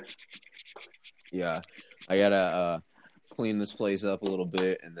hour. Yeah, I gotta clean this place up a little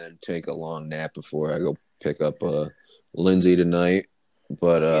bit and then take a long nap before I go pick up Lindsay tonight.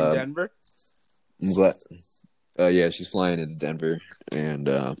 But In Denver? I'm glad. Yeah, she's flying into Denver, and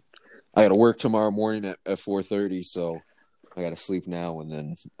I got to work tomorrow morning at 4:30, so I got to sleep now and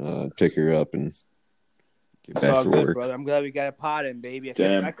then pick her up and get It's back all to good, work. brother. I'm glad we got a pot in, baby.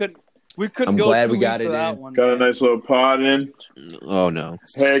 Damn. We couldn't I'm go glad 2 we got weeks it without in. one. Got a man. nice little pod in. Oh no!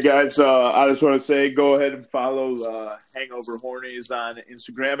 Hey guys, I just want to say go ahead and follow Hangover Hornies on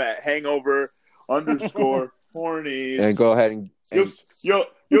Instagram at hangover_Hornies. And go ahead and You'll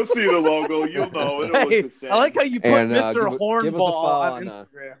see the logo. You'll know it'll Hey, look the same. I like how you put And, Mr. give us a Hornball follow on on,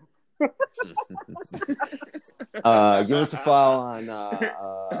 Instagram. give us a follow on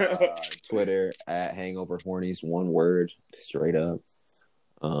Twitter at Hangover Hornies, one word, straight up.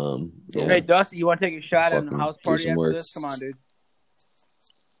 Yeah. Hey, Dusty, you want to take a shot on the Fucking house do party some after work. this? Come on, dude.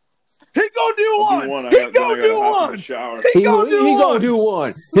 He gonna do I'll one. do one. He Then I gonna gotta do hop in one. the shower. He gonna do gonna one. do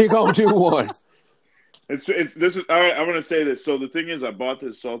one. He gonna do one. This is. All right, I'm gonna say this. So the thing is, I bought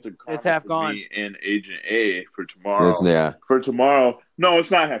this salted caramel It's half for gone. me and Agent A for tomorrow. Yeah. For tomorrow, no,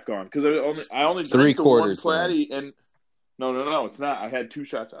 it's not half gone because I only drank the one 3/4 gone. Platty and no, it's not. I had 2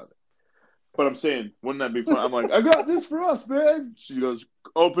 shots out of it. But I'm saying, wouldn't that be fun? I'm like, I got this for us, babe. She goes,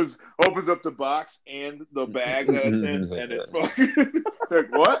 opens up the box and the bag that it's in, and it's fucking. It's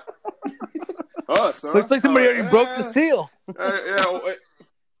like, what? Oh, Looks like somebody already broke the seal. Yeah,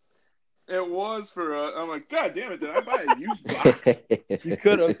 it was for. I'm like, God damn it! Did I buy a used box? You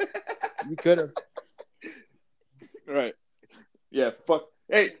could have. You could have. Right. Yeah. Fuck.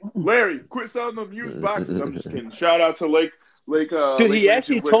 Hey, Larry, quit selling them used boxes. I'm just kidding. Shout out to Lake. Dude, he Lake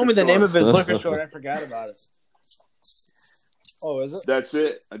actually Region told me the Liquor name of Store. his liquor store. I forgot about it. Oh, is it? That's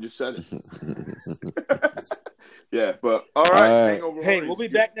it. I just said it. Yeah, but all right. All right. Hangover Hey, Hornies. we'll be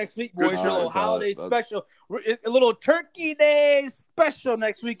back next week, boys. Good A little job, holiday fellas. special. A little Turkey Day special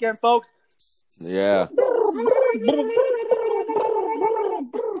next weekend, folks. Yeah.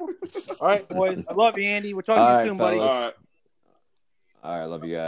 All right, boys. I love you, Andy. We'll talk All to you right, soon, buddy. fellas. All right. All right, love you guys.